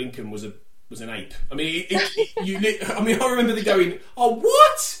Abraham Lincoln was an ape. I mean, I remember the going, oh,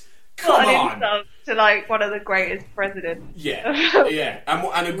 what? Come on! To like one of the greatest presidents. Yeah,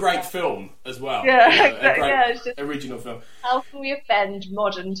 and a great film as well. Yeah, a great original film. How can we offend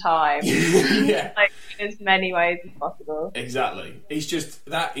modern time? Like in as many ways as possible. Exactly. It's just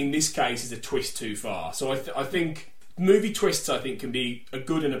that in this case is a twist too far. So I think movie twists, can be a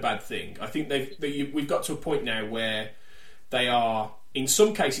good and a bad thing. I think we've got to a point now where they are in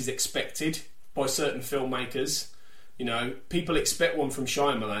some cases expected by certain filmmakers. You know, people expect one from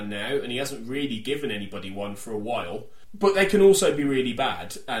Shyamalan now, and he hasn't really given anybody one for a while. But they can also be really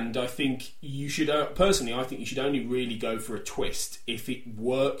bad, and I think you should, personally, I think you should only really go for a twist if it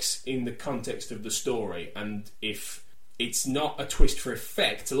works in the context of the story, and if it's not a twist for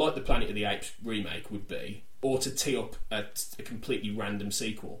effect, like the Planet of the Apes remake would be, or to tee up a completely random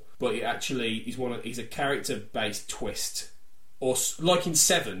sequel. But it actually is a character-based twist, or like in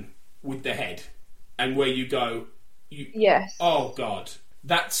Seven with the head, and where you go. Yes. Oh God,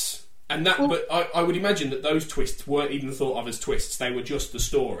 but I would imagine that those twists weren't even thought of as twists; they were just the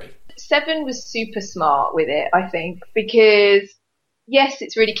story. Seven was super smart with it, I think, because yes,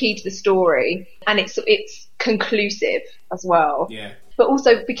 it's really key to the story, and it's conclusive as well. Yeah. But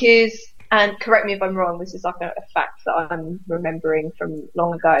also because, and correct me if I'm wrong, this is like a fact that I'm remembering from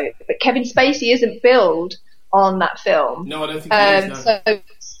long ago, but Kevin Spacey isn't billed on that film. No, I don't think he is. No.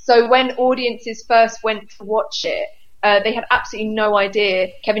 So when audiences first went to watch it, they had absolutely no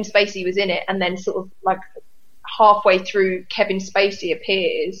idea Kevin Spacey was in it, and then sort of like halfway through Kevin Spacey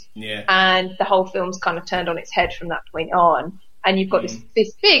appears, and the whole film's kind of turned on its head from that point on, and you've got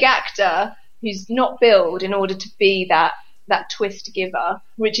this big actor who's not billed in order to be that twist giver,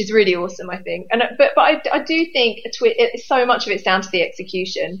 which is really awesome, I think. And but I do think so much of it's down to the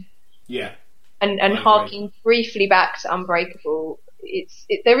execution. Yeah. And harking briefly back to Unbreakable,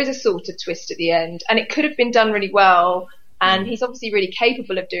 there is a sort of twist at the end, and it could have been done really well, and he's obviously really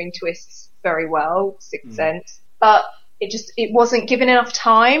capable of doing twists very well, Sixth Sense, but it wasn't given enough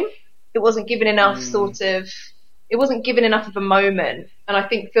time. It wasn't given enough it wasn't given enough of a moment. And I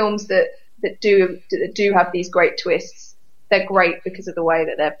think films that do have these great twists, they're great because of the way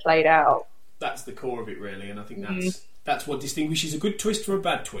that they're played out. That's the core of it, really, and I think that's what distinguishes a good twist from a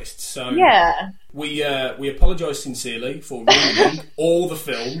bad twist. So we apologise sincerely for ruining all the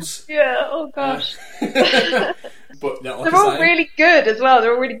films. Yeah, oh gosh. But like they're all really good as well.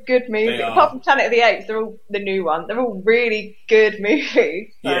 They're all really good movies. They are. Apart from Planet of the Apes, they're all the new one. They're all really good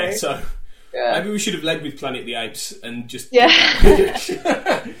movies. So, Yeah, so yeah. maybe we should have led with Planet of the Apes and just... Yeah.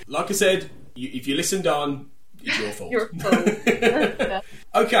 Like I said, you, if you listened on, it's your fault. You're a fool. Yeah.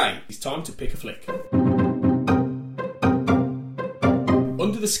 Okay, it's time to pick a flick.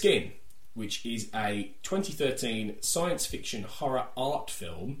 Under the Skin, which is a 2013 science fiction horror art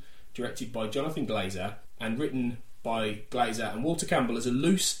film directed by Jonathan Glazer and written by Glazer and Walter Campbell as a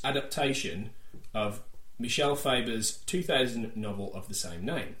loose adaptation of Michel Faber's 2000 novel of the same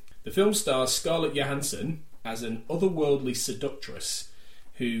name. The film stars Scarlett Johansson as an otherworldly seductress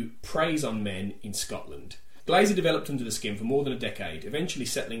who preys on men in Scotland. Glazer developed Under the Skin for more than a decade, eventually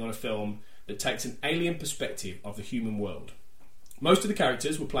settling on a film that takes an alien perspective of the human world. Most of the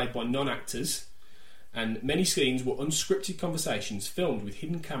characters were played by non-actors, and many scenes were unscripted conversations filmed with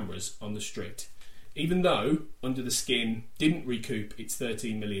hidden cameras on the street. Even though Under the Skin didn't recoup its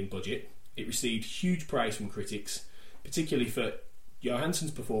 $13 million budget, it received huge praise from critics, particularly for Johansson's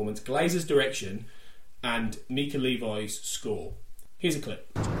performance, Glazer's direction, and Mika Levi's score. Here's a clip.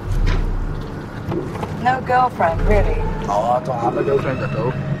 No girlfriend, really. Oh, I don't have a girlfriend at all.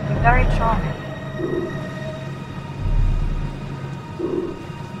 You're very charming.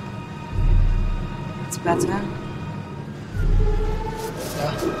 It's better.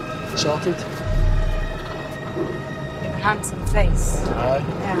 Yeah, sorted. You have a handsome face. Aye,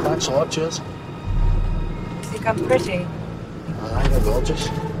 Yeah. thanks a lot, cheers. You think I'm pretty? Aye, they're gorgeous.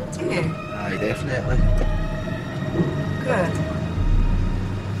 Do you? Aye, definitely. Good.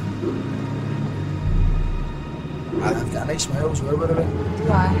 Aye, I've got a nice smile as well, by the way.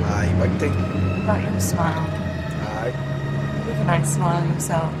 Do I? Aye, big thing. What about your smile? Aye. You have a nice smile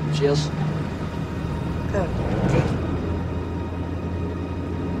yourself. Cheers. Good.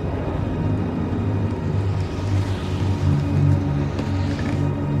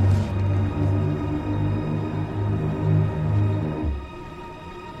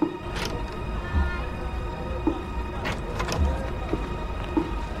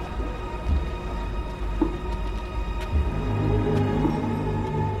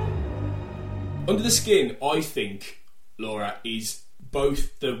 Under the Skin, I think, Laura, is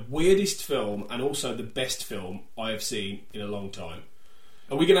both the weirdest film and also the best film I have seen in a long time.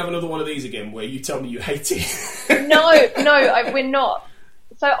 Are we going to have another one of these again where you tell me you hate it? No, we're not.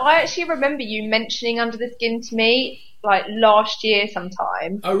 So I actually remember you mentioning Under the Skin to me, like last year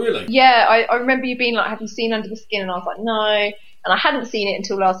sometime. Oh, really? Yeah, I remember you being like, have you seen Under the Skin? And I was like, no. And I hadn't seen it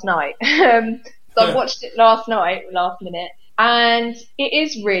until last night. So I watched it last minute. And it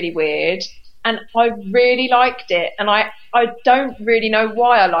is really weird. And I really liked it. And I don't really know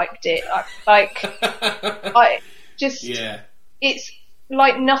why I liked it. Yeah. It's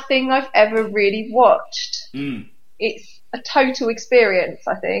like nothing I've ever really watched. Mm. It's a total experience,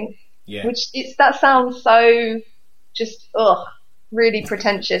 I think. Yeah. That sounds so just really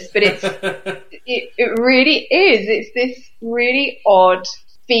pretentious, but it really is. It's this really odd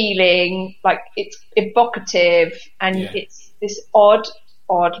feeling, like it's evocative, and it's this odd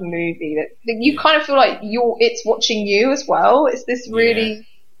movie that you kind of feel like it's watching you as well. It's this really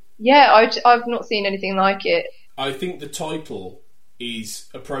I've not seen anything like it. I think the title is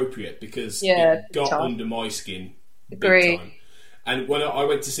appropriate because Yeah, it got time. under my skin Agree. big time. And when I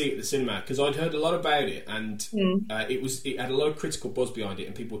went to see it at the cinema, because I'd heard a lot about it, and it had a lot of critical buzz behind it,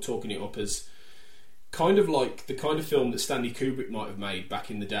 and people were talking it up as kind of like the kind of film that Stanley Kubrick might have made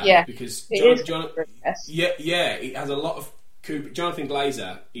back in the day. Yeah, because it it has a lot of Kubrick. Jonathan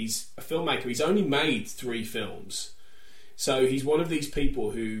Glazer, he's a filmmaker. He's only made 3 films, so he's one of these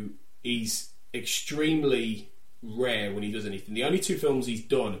people who is extremely rare when he does anything. The only 2 films he's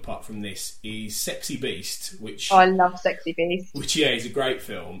done apart from this is Sexy Beast, which I love Sexy Beast. which is a great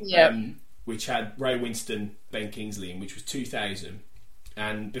film. Yeah. Which had Ray Winston, Ben Kingsley in, which was 2000.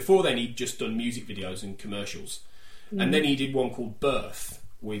 And before then, he'd just done music videos and commercials. And then he did one called Birth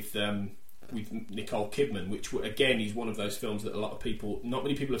with Nicole Kidman, which again is one of those films that not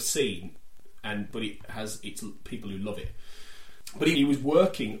many people have seen, but it's people who love it. But he was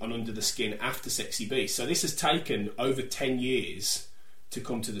working on Under the Skin after Sexy Beast, so this has taken over 10 years to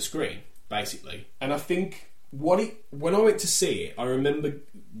come to the screen, basically. And I think when I went to see it, I remember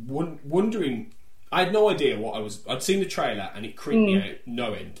wondering. I had no idea what I'd seen the trailer and it creeped me out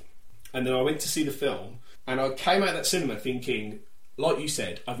no end. And then I went to see the film and I came out of that cinema thinking, like you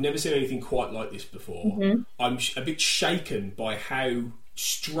said, I've never seen anything quite like this before. Mm-hmm. I'm a bit shaken by how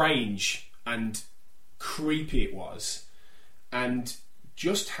strange and creepy it was, and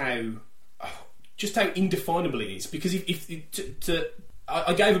just how indefinable it is. Because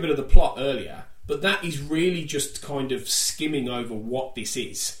I gave a bit of the plot earlier, but that is really just kind of skimming over what this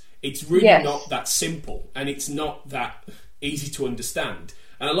is. It's really not that simple, and it's not that easy to understand.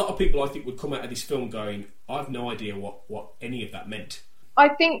 And a lot of people, I think, would come out of this film going, I have no idea what any of that meant. I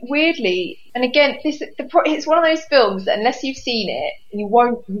think weirdly, and again, it's one of those films that unless you've seen it,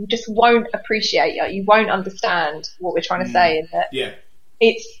 you just won't appreciate it. You won't understand what we're trying to say. In that,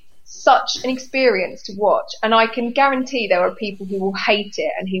 it's such an experience to watch, and I can guarantee there are people who will hate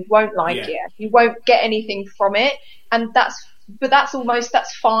it and who won't like it, who won't get anything from it, and that's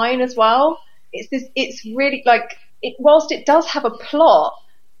fine as well. It's really like whilst it does have a plot,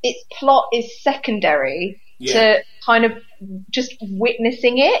 its plot is secondary to kind of just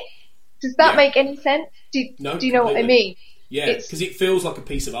witnessing it. Does that make any sense? Do you know what I mean? Yeah, because it feels like a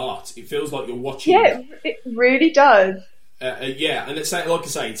piece of art. It feels like you're watching. Yeah, it really does. And it's like I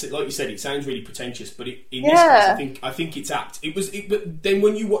say, it's like you said, it sounds really pretentious, but in this case, I think it's apt. But then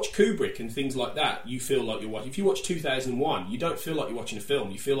when you watch Kubrick and things like that, you feel like you're watching. If you watch 2001, you don't feel like you're watching a film.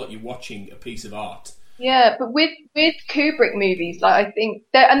 You feel like you're watching a piece of art. Yeah, but with Kubrick movies, like I think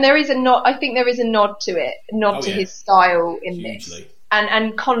there is a nod. I think there is a nod to it, his style in Hugely. this,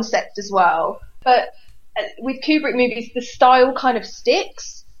 and concept as well. But with Kubrick movies, the style kind of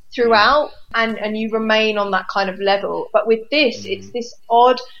sticks throughout, and you remain on that kind of level. But with this, it's this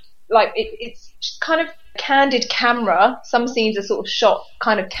odd, like it's just kind of candid camera. Some scenes are sort of shot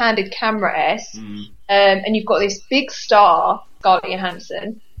kind of candid camera-esque, and you've got this big star, Scarlett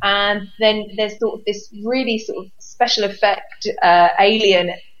Johansson. And then there's sort of this really sort of special effect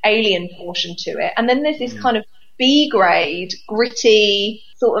alien portion to it, and then there's this kind of B grade, gritty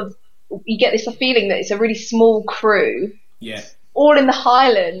sort of. You get this feeling that it's a really small crew, all in the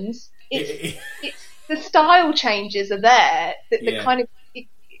Highlands. It's the style changes are there. The kind of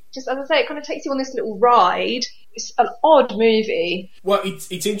just as I say, it kind of takes you on this little ride. It's an odd movie. Well,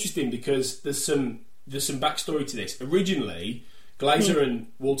 it's interesting because there's some backstory to this. Originally, Glazer and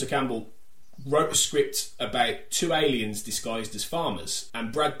Walter Campbell wrote a script about two aliens disguised as farmers,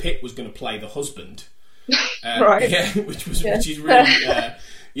 and Brad Pitt was going to play the husband. Right. Yeah, which is really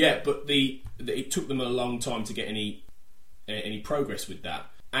but it took them a long time to get any progress with that,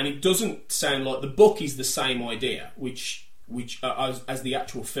 and it doesn't sound like the book is the same idea, which as the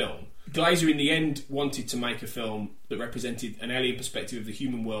actual film. Glazer in the end wanted to make a film that represented an alien perspective of the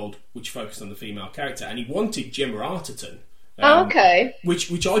human world, which focused on the female character, and he wanted Gemma Arterton.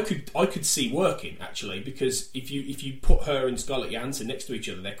 Which I could see working actually, because if you put her and Scarlett Johansson next to each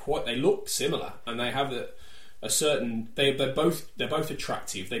other, they look similar, and they have a certain they're both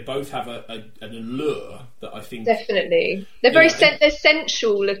attractive. They both have an allure that I think definitely they're very they're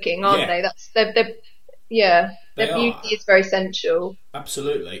sensual looking, aren't they? That's their beauty is very sensual.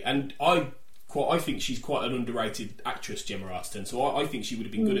 Absolutely, and I think she's quite an underrated actress, Gemma Arterton. So I think she would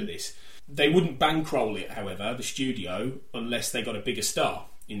have been good at this. They wouldn't bankroll it, however, the studio, unless they got a bigger star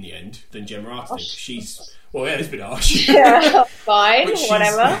in the end than Gemma Arterton. She's it's been harsh. Yeah, fine,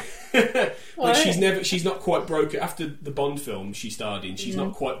 whatever. But she's not quite broken after the Bond film she starred in. She's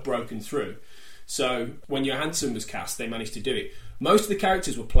not quite broken through. So when Johansson was cast, they managed to do it. Most of the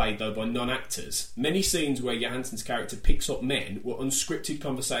characters were played, though, by non-actors. Many scenes where Johansson's character picks up men were unscripted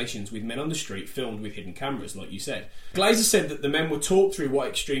conversations with men on the street, filmed with hidden cameras, like you said. Glazer said that the men were talked through what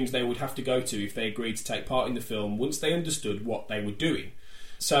extremes they would have to go to if they agreed to take part in the film once they understood what they were doing.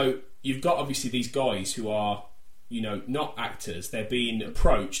 So you've got, obviously, these guys who are, not actors. They're being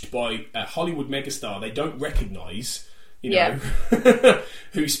approached by a Hollywood megastar they don't recognise,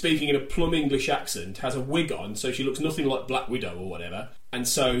 who's speaking in a plum English accent, has a wig on, so she looks nothing like Black Widow or whatever. And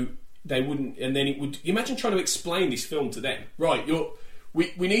so they wouldn't, and then it would. Imagine trying to explain this film to them. Right,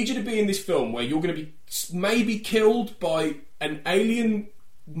 we need you to be in this film where you're going to be maybe killed by an alien,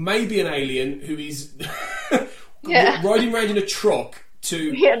 who is riding around in a truck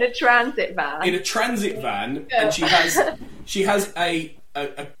in a transit van. And she has a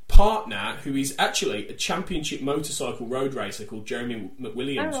partner who is actually a championship motorcycle road racer called Jeremy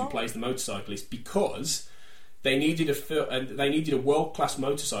McWilliams, who plays the motorcyclist, because they needed a world-class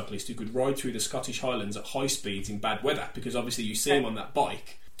motorcyclist who could ride through the Scottish Highlands at high speeds in bad weather, because obviously you see him on that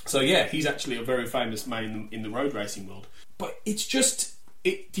bike. So he's actually a very famous man in the road racing world. But it's just,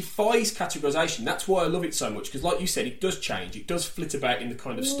 it defies categorisation. That's why I love it so much, because like you said, it does change. It does flit about in the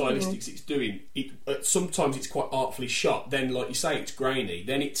kind of stylistics it's doing. Sometimes it's quite artfully shot. Then, like you say, it's grainy.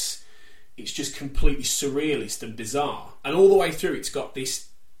 Then it's just completely surrealist and bizarre. And all the way through, it's got this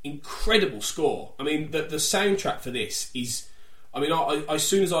incredible score. I mean, the soundtrack for this is... I mean, as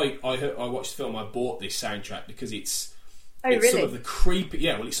soon as I watched the film, I bought this soundtrack because it's really? some of the creepy...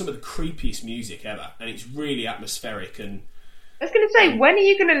 Yeah, well, it's some of the creepiest music ever. And it's really atmospheric and... I was going to say, when are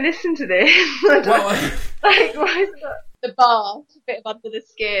you going to listen to this? Why is that? The bar, a bit of under the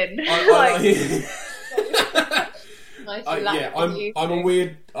skin.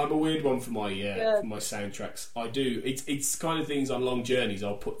 I'm a weird one for my soundtracks. I do. It's kind of things on long journeys.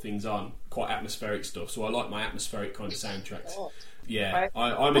 I'll put things on quite atmospheric stuff. So I like my atmospheric kind of soundtracks. Yeah,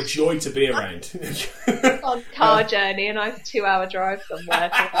 I'm a joy to be around. On car journey, a nice 2-hour drive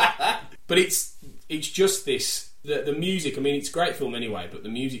somewhere. But it's just this. The music. I mean, it's a great film anyway, but the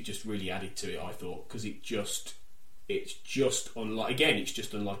music just really added to it. I thought because it's just unlike. Again, it's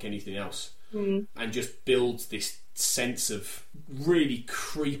just unlike anything else, and just builds this sense of really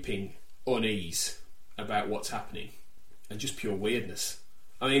creeping unease about what's happening, and just pure weirdness.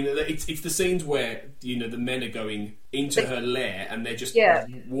 I mean, it's the scenes where the men are going into her lair and they're just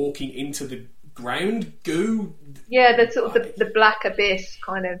walking into the ground goo. Yeah, the sort of the black abyss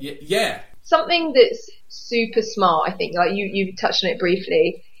kind of. Yeah. Something that's super smart, I think, like you touched on it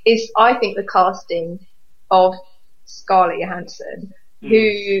briefly, is I think the casting of Scarlett Johansson,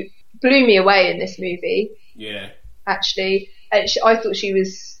 who blew me away in this movie. Yeah. Actually, I thought she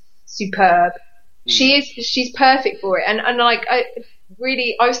was superb. She's perfect for it, and like I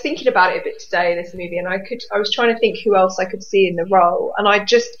was thinking about it a bit today, this movie, and I was trying to think who else I could see in the role, and I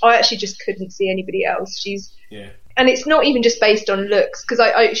actually just couldn't see anybody else. And it's not even just based on looks,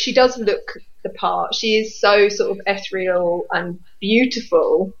 because she does look the part. She is so sort of ethereal and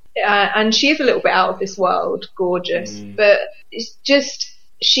beautiful, and she is a little bit out of this world, gorgeous, but it's just,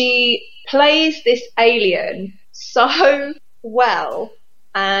 she plays this alien so well,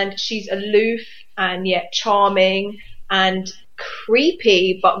 and she's aloof and yet charming and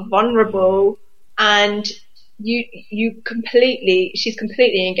creepy but vulnerable, and she's completely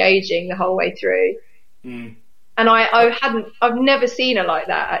engaging the whole way through. And I've never seen her like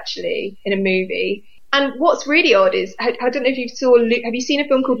that actually in a movie. And what's really odd is, I don't know if have you seen a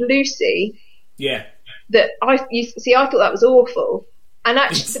film called Lucy? Yeah. I thought that was awful. And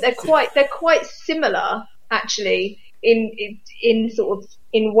actually, but they're quite similar actually in sort of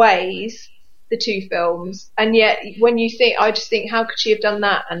in ways, the two films. And yet when I just think, how could she have done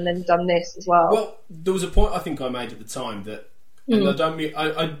that and then done this as well? Well, there was a point I think I made at the time that, and I don't mean,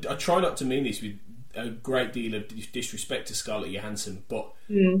 I try not to mean this with a great deal of disrespect to Scarlett Johansson, but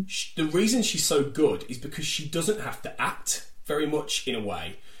the reason she's so good is because she doesn't have to act very much in a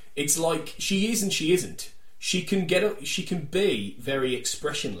way. It's like she is and she isn't. She can be very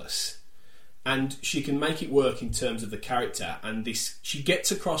expressionless, and she can make it work in terms of the character. And she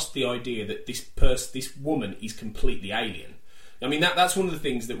gets across the idea that this woman is completely alien. I mean, that's one of the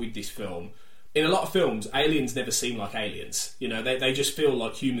things that with this film. In a lot of films, aliens never seem like aliens. They just feel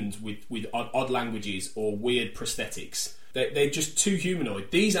like humans with odd languages or weird prosthetics. They're just too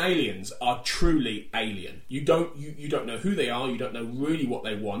humanoid. These aliens are truly alien. You don't know who they are. You don't know really what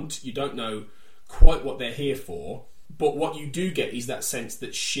they want. You don't know quite what they're here for. But what you do get is that sense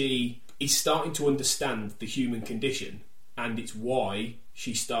that she is starting to understand the human condition, and it's why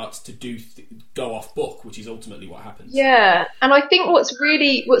she starts to go off book, which is ultimately what happens. Yeah, and I think what's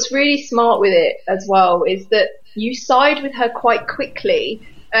really smart with it as well is that you side with her quite quickly,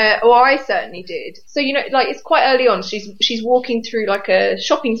 or I certainly did. So like it's quite early on. She's walking through like a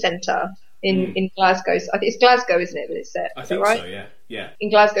shopping centre in Glasgow. I think it's Glasgow, isn't it? That it's set. I think right? So. Yeah. In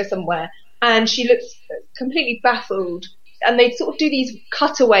Glasgow somewhere, and she looks completely baffled. And they sort of do these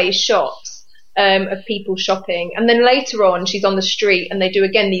cutaway shots of people shopping, and then later on she's on the street and they do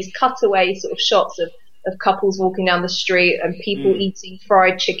again these cutaway sort of shots of couples walking down the street and people eating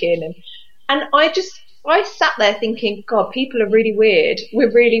fried chicken, and I sat there thinking, God, people are really weird.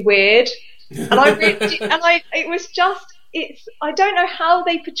 We're really weird. And it was just, I don't know how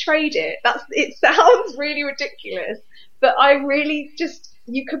they portrayed it. It sounds really ridiculous, but I really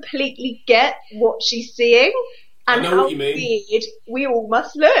you completely get what she's seeing. And how weird we all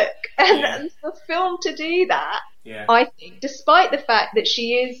must look. And the film to do that, I think, despite the fact that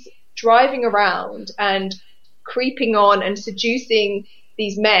she is driving around and creeping on and seducing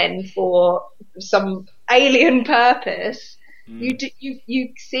these men for some alien purpose, you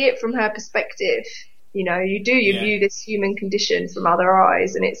see it from her perspective. You view this human condition from other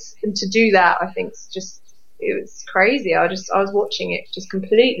eyes, and to do that, I think it was crazy. I was watching it just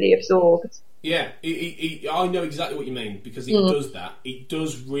completely absorbed. Yeah, I know exactly what you mean, because it does that. It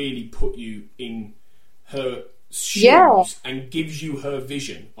does really put you in her shoes and gives you her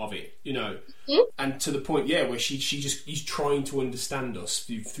vision of it, and to the point, where she just is trying to understand us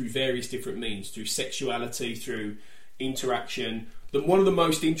through various different means, through sexuality, through interaction. One of the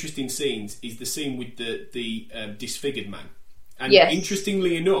most interesting scenes is the scene with the disfigured man, and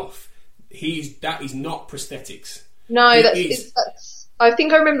interestingly enough, that is not prosthetics. No, that's. I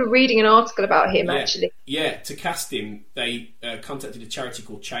think I remember reading an article about him actually. Yeah, to cast him, they contacted a charity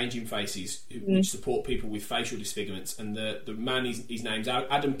called Changing Faces, which support people with facial disfigurements. And the man, his name's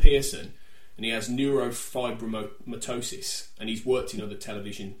Adam Pearson, and he has neurofibromatosis, and he's worked in other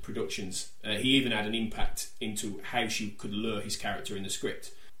television productions. He even had an impact into how she could lure his character in the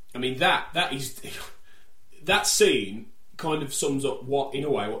script. I mean, that scene kind of sums up what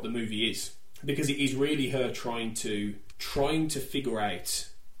the movie is, because it is really her trying to figure out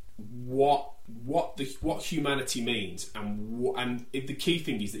what humanity means, and the key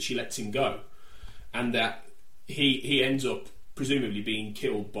thing is that she lets him go, and that he ends up presumably being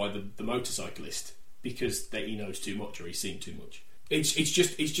killed by the motorcyclist because he knows too much or he's seen too much. It's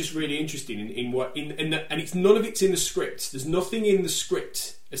just really interesting and it's none of it's in the script. There's nothing in the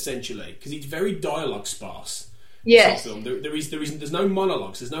script essentially, because it's very dialogue sparse. Yes. Film. There's no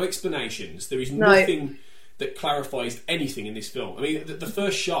monologues. There's no explanations. There is nothing that clarifies anything in this film. I mean, the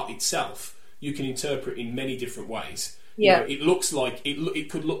first shot itself you can interpret in many different ways. Yeah. It looks like it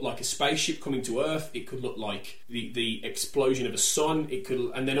could look like a spaceship coming to Earth. It could look like the explosion of a sun.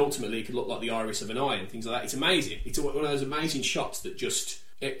 And then ultimately it could look like the iris of an eye and things like that. It's amazing. It's one of those amazing shots that just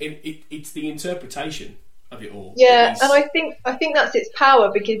it's the interpretation of it all. Yeah, and I think that's its power,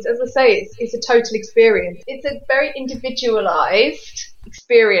 because, as I say, it's a total experience. It's a very individualised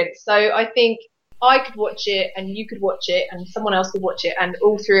experience. So I think I could watch it, and you could watch it, and someone else could watch it, and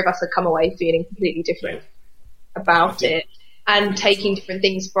all three of us would come away feeling completely different about it, and taking different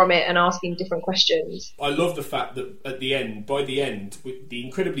things from it and asking different questions. I love the fact that by the end, with the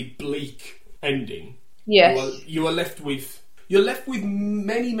incredibly bleak ending, yes, you are left with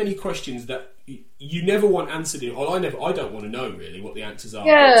many, many questions that you never want answered. I don't want to know really what the answers are.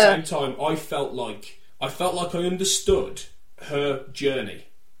 Yeah. But at the same time, I felt like I understood her journey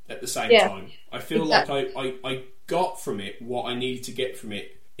at the same time. I feel like I got from it what I needed to get from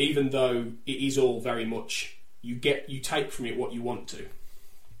it, even though it is all very much you take from it what you want to.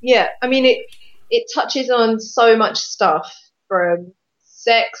 Yeah, I mean it touches on so much stuff, from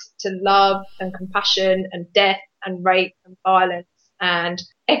sex to love and compassion and death and rape and violence and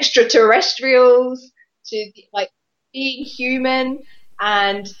extraterrestrials to like being human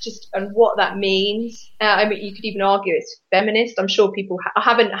and what that means. I mean, you could even argue it's feminist. I'm sure people I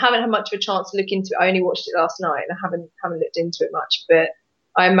haven't had much of a chance to look into it. I only watched it last night and I haven't looked into it much, but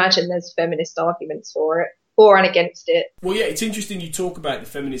I imagine there's feminist arguments for it, for and against it. Well, yeah, it's interesting you talk about the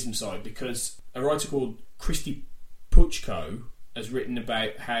feminism side, because a writer called Christy Puchko has written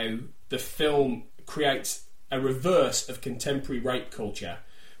about how the film creates a reverse of contemporary rape culture,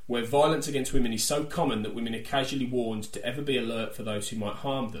 where violence against women is so common that women are casually warned to ever be alert for those who might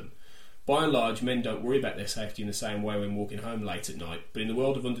harm them. By and large, men don't worry about their safety in the same way when walking home late at night, but in the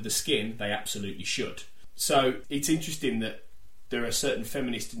world of Under the Skin, they absolutely should. So it's interesting that there are certain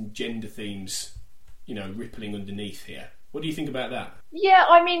feminist and gender themes, rippling underneath here. What do you think about that? Yeah,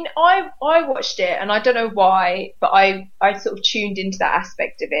 I mean, I watched it, and I don't know why, but I sort of tuned into that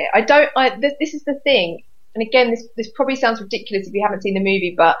aspect of it. This is the thing, and again, this probably sounds ridiculous if you haven't seen the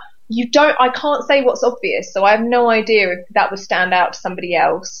movie, but I can't say what's obvious, so I have no idea if that would stand out to somebody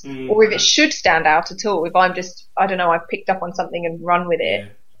else, or if it should stand out at all, if I'm just, I don't know, I've picked up on something and run with it.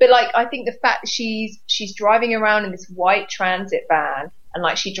 Yeah. But I think the fact she's driving around in this white transit van,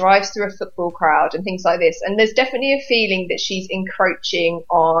 and she drives through a football crowd and things like this, and there's definitely a feeling that she's encroaching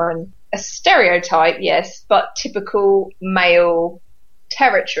on a stereotype, yes, but typical male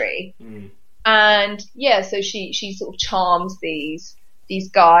territory. And yeah, so she sort of charms these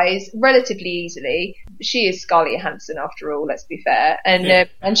guys relatively easily. She is Scarlett Johansson after all, let's be fair,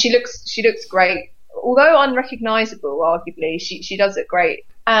 and she looks great, although unrecognisable. Arguably, she does look great,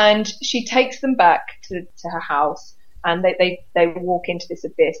 and she takes them back to her house. And they walk into this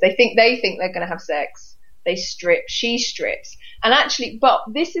abyss. They think they're going to have sex. They strip. She strips. And actually, but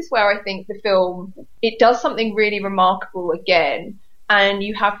this is where I think the film, it does something really remarkable again. And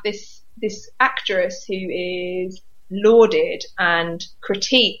you have this actress who is lauded and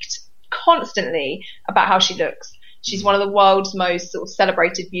critiqued constantly about how she looks. She's one of the world's most sort of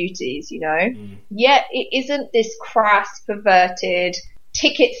celebrated beauties, Yet it isn't this crass, perverted,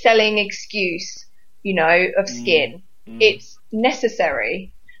 ticket-selling excuse, of skin. It's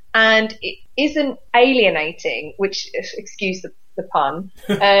necessary, and it isn't alienating, which, excuse the pun,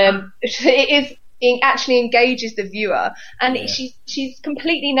 it actually engages the viewer, and she's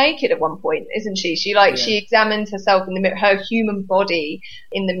completely naked at one point, isn't she? She examines herself in the mirror, her human body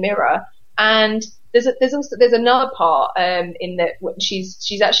in the mirror, and there's another part in that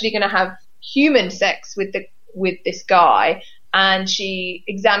she's actually going to have human sex with this guy, and she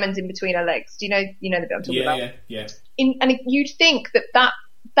examines in between her legs. Do you know the bit I'm talking about? Yeah. And you'd think that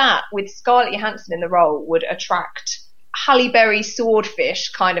with Scarlett Johansson in the role would attract Halle Berry swordfish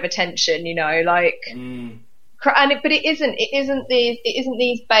kind of attention, but it isn't. It isn't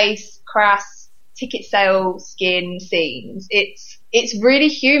these base, crass ticket sale skin scenes. It's really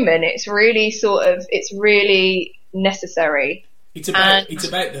human. It's really it's really necessary. It's about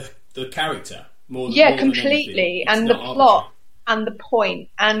the character more than completely, than and the plot and the point,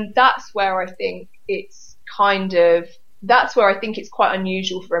 and that's where I think it's quite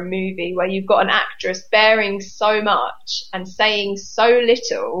unusual for a movie where you've got an actress bearing so much and saying so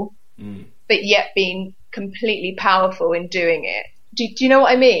little, but yet being completely powerful in doing it. Do you know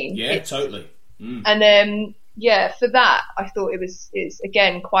what I mean? Yeah, totally. And for that, I thought it's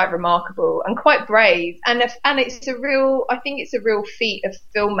again quite remarkable and quite brave, and it's a real feat of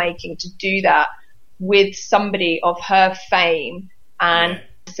filmmaking to do that with somebody of her fame and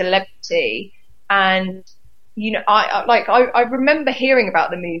celebrity. And I remember hearing about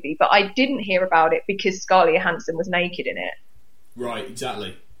the movie, but I didn't hear about it because Scarlett Johansson was naked in it. Right,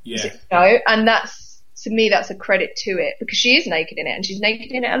 exactly. Yeah. And to me, that's a credit to it, because she is naked in it, and she's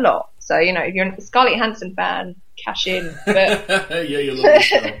naked in it a lot. So, if you're a Scarlett Johansson fan, cash in. But, yeah, you'll love this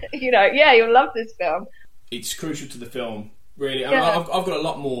film. You'll love this film. It's crucial to the film, really. I mean, I've got a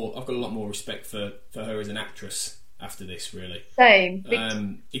lot more respect for her as an actress after this, really. Same.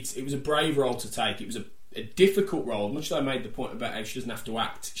 It was a brave role to take. It was a difficult role. Much as I made the point about how she doesn't have to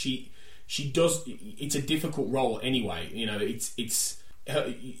act, she does. It's a difficult role anyway. It's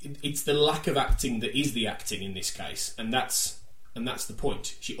the lack of acting that is the acting in this case, and that's the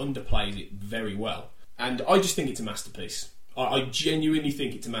point. She underplays it very well, and I just think it's a masterpiece. I genuinely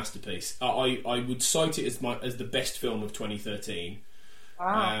think it's a masterpiece. I would cite it as the best film of 2013.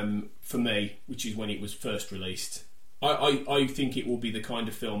 Wow. For me, which is when it was first released. I think it will be the kind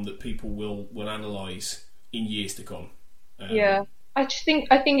of film that people will analyse in years to come. I think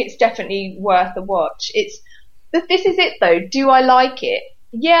it's definitely worth a watch. This is it though. Do I like it?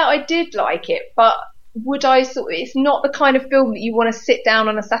 Yeah, I did like it, but would I it's not the kind of film that you want to sit down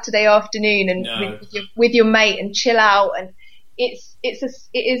on a Saturday afternoon and with your mate and chill out. And it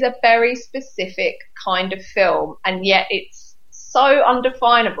is a very specific kind of film, and yet it's so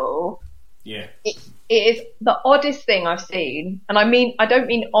undefinable. Yeah. It is the oddest thing I've seen, and I don't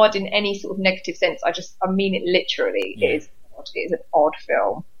mean odd in any sort of negative sense. I mean it literally. Yeah. It is an odd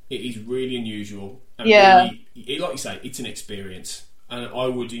film. It is really unusual. And really, like you say, it's an experience, and I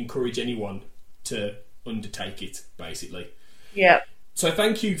would encourage anyone to undertake it, basically. Yeah. So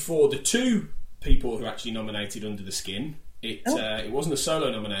thank you for the two people who actually nominated Under the Skin. It wasn't a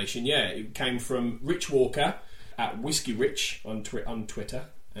solo nomination. Yeah, it came from Rich Walker at Whiskey Rich on Twitter,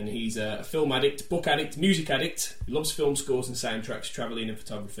 and he's a film addict, book addict, music addict. He loves film scores and soundtracks, travelling and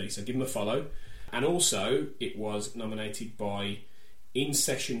photography. So give him a follow. And also, it was nominated by In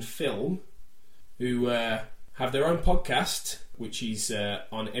Session Film, who have their own podcast, which is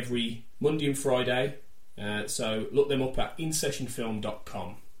on every Monday and Friday. So look them up at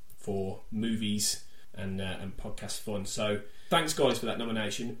insessionfilm.com for movies and podcast fun. So thanks, guys, for that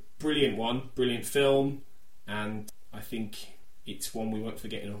nomination. Brilliant one, brilliant film, and I think it's one we won't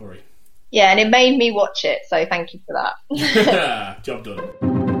forget in a hurry. Yeah, and it made me watch it, so thank you for that. Job done.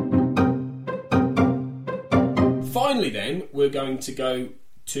 Finally, then, we're going to go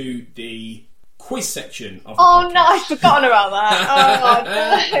to the quiz section of the podcast. No, I've forgotten about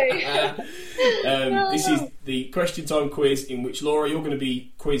that. No. This is the question time quiz, in which, Laura, you're going to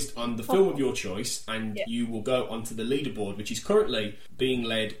be quizzed on the film of your choice, and you will go onto the leaderboard, which is currently being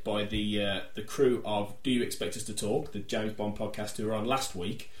led by the crew of Do You Expect Us to Talk, the James Bond podcast who were on last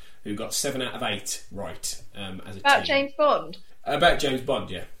week, who got 7 out of 8 right as a About team. James Bond? About James Bond,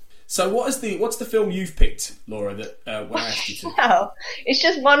 yeah. So what's the film you've picked, Laura, that when I asked you to? Well, it's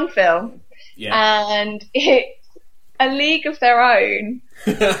just one film. Yeah. And it's A League of Their Own.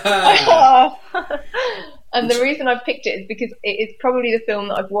 And the reason I picked it is because it is probably the film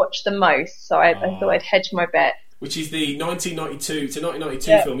that I've watched the most, so I thought I'd hedge my bet. Which is the 1992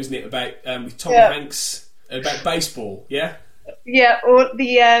 film, isn't it? About with Tom Hanks, about baseball, yeah? Yeah, or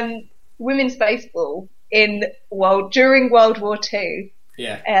the women's baseball during World War II.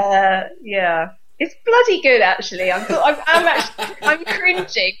 Yeah. Yeah. It's bloody good, actually. I'm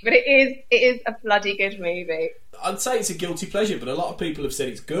cringing, but it is a bloody good movie. I'd say it's a guilty pleasure, but a lot of people have said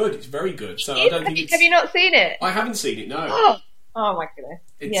it's good. It's very good. So I don't think it's... Have you not seen it? I haven't seen it. No. Oh my goodness.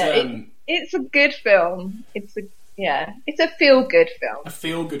 It's a good film. Yeah, it's a feel-good film. A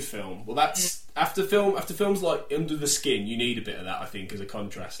feel-good film. Well, that's after films like Under the Skin, you need a bit of that, I think, as a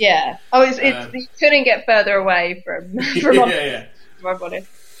contrast. Yeah. Oh, it's you couldn't get further away from yeah. my body.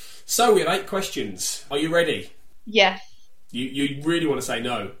 So we have 8 questions. Are you ready? Yes. You really want to say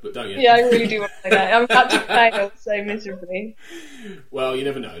no, but don't you? Yeah, I really do want to say that. I'm about to fail so miserably. Well, you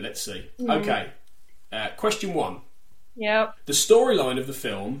never know. Let's see. Okay. Question 1. Yep. The storyline of the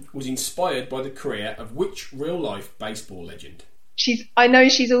film was inspired by the career of which real-life baseball legend? I know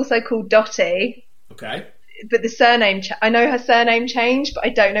she's also called Dottie. Okay. But the surname, I know her surname changed, but I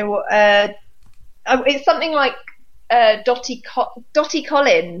don't know what. It's something like Dottie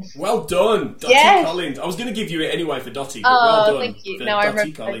Collins. Well done, Dottie Collins. I was going to give you it anyway for Dottie, but well done. Thank you. For No,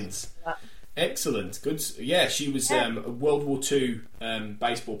 Dottie Collins. Excellent. Good. Yeah, she was a World War II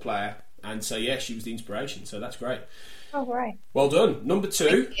baseball player, and so she was the inspiration. So that's great. Oh, right. Well done. Number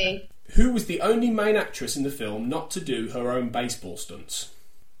 2. Who was the only main actress in the film not to do her own baseball stunts?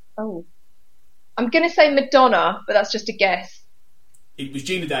 Oh. I'm going to say Madonna, but that's just a guess. It was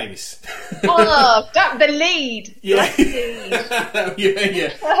Gina Davis. Oh, the lead. Yeah. yeah.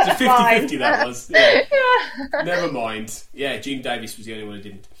 It's a 50-50 that was. Yeah. Never mind. Yeah, Gina Davis was the only one who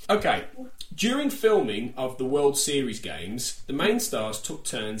didn't. Okay. During filming of the World Series games, the main stars took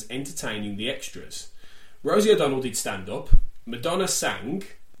turns entertaining the extras. Rosie O'Donnell did stand-up. Madonna sang.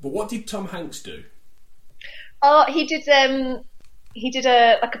 But what did Tom Hanks do? Oh, he did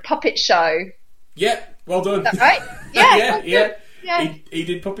a puppet show. Yeah, well done. Is that right? Yeah. yeah. He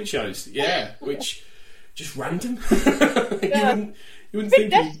did puppet shows. Yeah, which just random. You wouldn't think.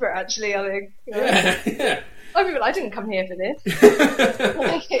 Desperate, actually. I think. Yeah. I didn't come here for this.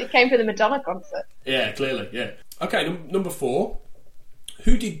 I came for the Madonna concert. Yeah, clearly. Yeah. Okay, number 4.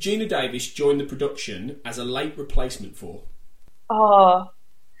 Who did Gina Davis join the production as a late replacement for? Oh,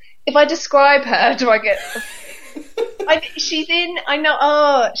 if I describe her, do I get? She's in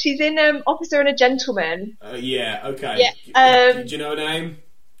Officer and a Gentleman. Yeah. Okay. Yeah. Do you know her name?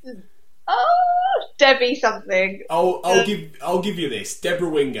 Oh, Debbie something. I'll give you this. Deborah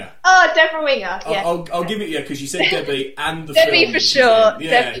Winger. Oh, Deborah Winger. Yeah. I'll give it you because you said Debbie and the Debbie film for sure.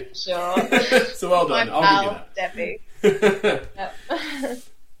 Yeah. Debbie for sure. So well done. I'll give you that. Debbie.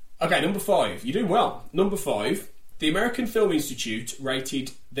 Okay, number 5. You're doing well. Number 5. The American Film Institute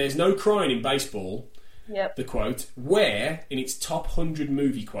rated "There's no crying in baseball." Yep. The quote where in its top 100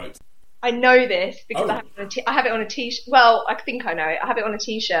 movie quotes. I know this because I have it on a t-shirt. Well, I think I know it. I have it on a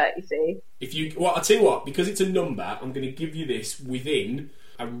t-shirt. You see. I'll tell you what. Because it's a number, I'm going to give you this within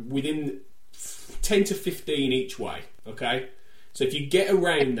 10 to 15 each way. Okay. So if you get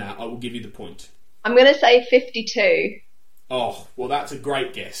around that, I will give you the point. I'm going to say 52. Oh, well, that's a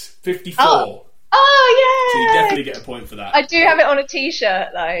great guess. 54. Oh, yeah! So you definitely get a point for that. I do have it on a t-shirt,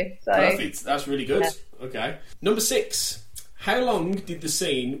 though. So. Perfect. That's really good. Yeah. Okay. Number 6. How long did the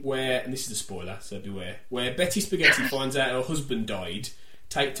scene where, and this is a spoiler, so beware, where Betty Spaghetti finds out her husband died,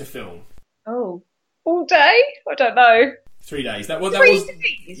 take to film? Oh. All day? I don't know. 3 days. 3 days?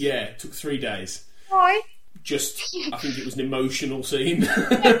 Yeah, it took 3 days. Why? I think it was an emotional scene.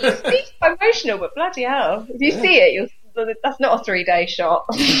 It's emotional, but bloody hell. If you see it, that's not a 3-day shot.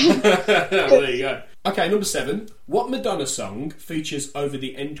 Well, there you go. Okay, number 7. What Madonna song features over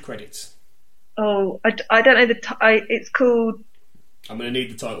the end credits? Oh, I don't know it's called... I'm going to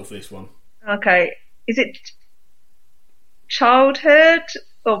need the title for this one. Okay. Is it Childhood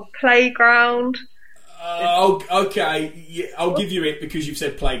or Playground? Okay. Yeah, I'll give you it because you've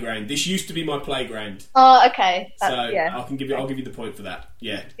said Playground. This used to be my playground. Oh, okay. So yeah. I'll give you the point for that.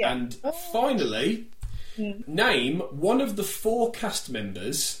 Yeah. And finally, name one of the 4 cast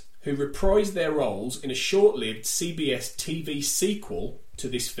members who reprised their roles in a short-lived CBS TV sequel to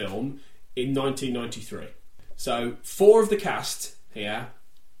this film in 1993. So 4 of the cast here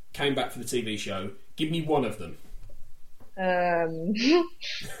came back for the TV show. Give me one of them. I'm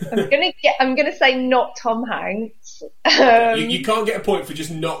gonna say not Tom Hanks. You can't get a point for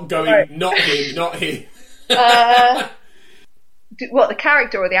just not going. Right. Not him. What, the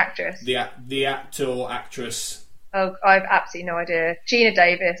character or the actress? The actor or actress. Oh, I've absolutely no idea. Gina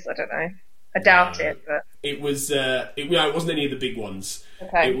Davis. I don't know. I doubt it, but it was. It wasn't any of the big ones.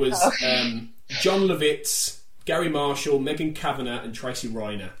 Okay. It was John Lovitz, Gary Marshall, Megan Kavanagh, and Tracy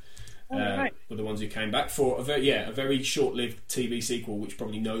Reiner. Were the ones who came back for a very short-lived TV sequel, which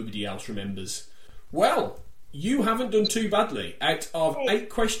probably nobody else remembers. Well, you haven't done too badly. Out of 8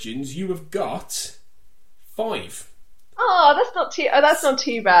 questions, you have got 5. Oh, that's not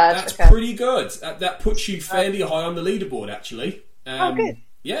too bad. That's pretty good. That puts you fairly high on the leaderboard, actually. Good.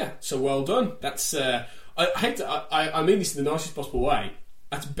 Yeah, so well done. That's I mean this in the nicest possible way.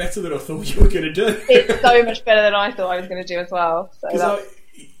 That's better than I thought you were going to do. It's so much better than I thought I was going to do as well. So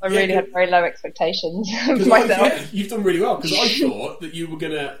I really had very low expectations for myself. You've done really well, because I thought that you were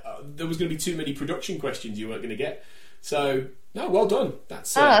going to... there was going to be too many production questions you weren't going to get. So, no, well done.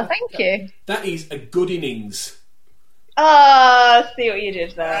 That's thank you. That is a good innings. See what you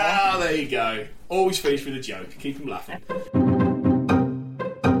did there. There you go. Always finish with a joke. Keep them laughing.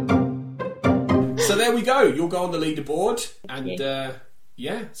 So there we go. You'll go on the leaderboard, and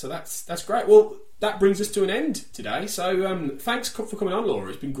so that's great. Well, that brings us to an end today. So thanks for coming on, Laura.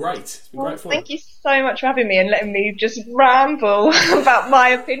 It's been great. It's been great fun. Thank you so much for having me and letting me just ramble about my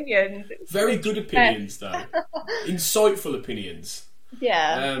opinions. Very good opinions, though. Insightful opinions.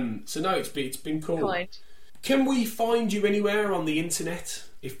 Yeah. So no, it's been cool. Kind. Can we find you anywhere on the internet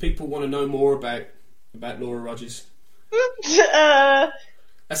if people want to know more about Laura Rogers? That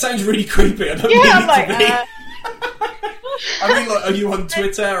sounds really creepy. I don't mean it to be. I mean, like, are you on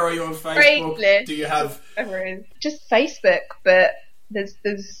Twitter or are you on Facebook? Craigslist, do you have... Whatever it is. Just Facebook, but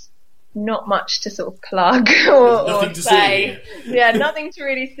there's not much to sort of plug or say. Yeah, nothing to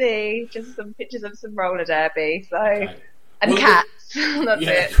really see. Just some pictures of some roller derby. So and cats. That's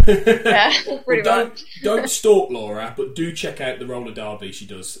it. Yeah, pretty much. Don't stalk Laura, but do check out the roller derby she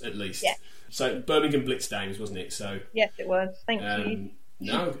does at least. Yeah. So Birmingham Blitz Dames, wasn't it? So yes, it was. Thank you.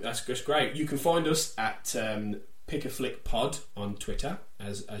 No, that's great. You can find us at Pick a Flick Pod on Twitter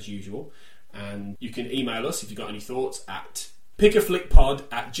as usual, and you can email us if you've got any thoughts at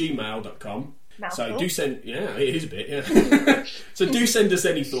pickaflickpod@gmail.com. So do send, it is a bit, yeah. So do send us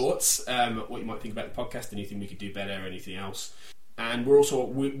any thoughts, what you might think about the podcast, anything we could do better, anything else. And we're also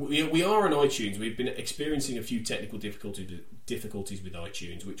we are on iTunes. We've been experiencing a few technical difficulties with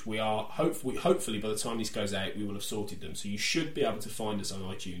iTunes, which we are hopefully by the time this goes out we will have sorted them. So you should be able to find us on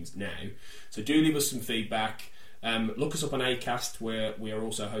iTunes now. So do leave us some feedback. Look us up on Acast, where we are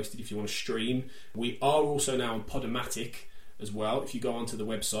also hosted if you want to stream. We are also now on Podomatic as well. If you go onto the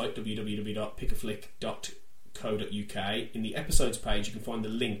website www.pickaflick.co.uk, in the episodes page you can find the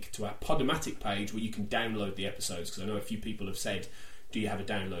link to our Podomatic page where you can download the episodes, because I know a few people have said, do you have a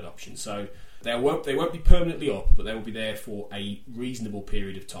download option? So they won't be permanently up, but they will be there for a reasonable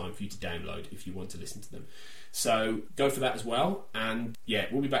period of time for you to download if you want to listen to them. So go for that as well, and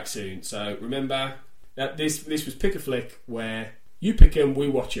we'll be back soon. So remember that this was Pick a Flick, where you pick them, we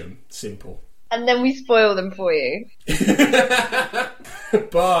watch them. Simple. And then we spoil them for you.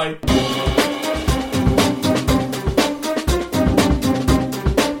 Bye.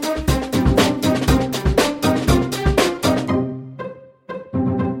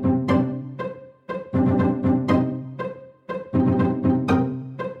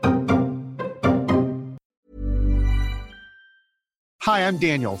 Hi, I'm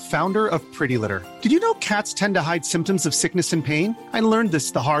Daniel, founder of Pretty Litter. Did you know cats tend to hide symptoms of sickness and pain? I learned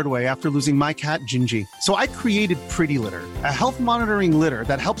this the hard way after losing my cat, Gingy. So I created Pretty Litter, a health monitoring litter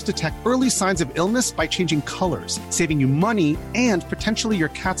that helps detect early signs of illness by changing colors, saving you money and potentially your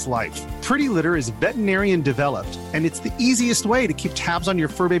cat's life. Pretty Litter is veterinarian developed, and it's the easiest way to keep tabs on your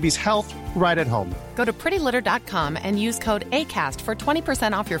fur baby's health right at home. Go to prettylitter.com and use code ACAST for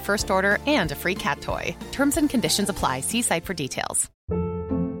 20% off your first order and a free cat toy. Terms and conditions apply. See site for details.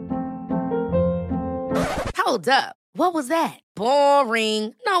 Hold up. What was that?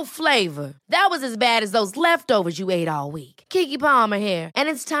 Boring. No flavor. That was as bad as those leftovers you ate all week. Keke Palmer here, and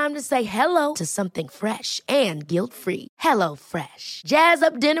it's time to say hello to something fresh and guilt-free. Hello Fresh. Jazz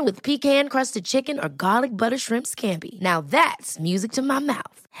up dinner with pecan-crusted chicken or garlic butter shrimp scampi. Now that's music to my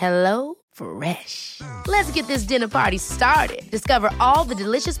mouth. Hello Fresh. Let's get this dinner party started. Discover all the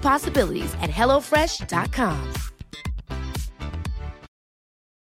delicious possibilities at HelloFresh.com.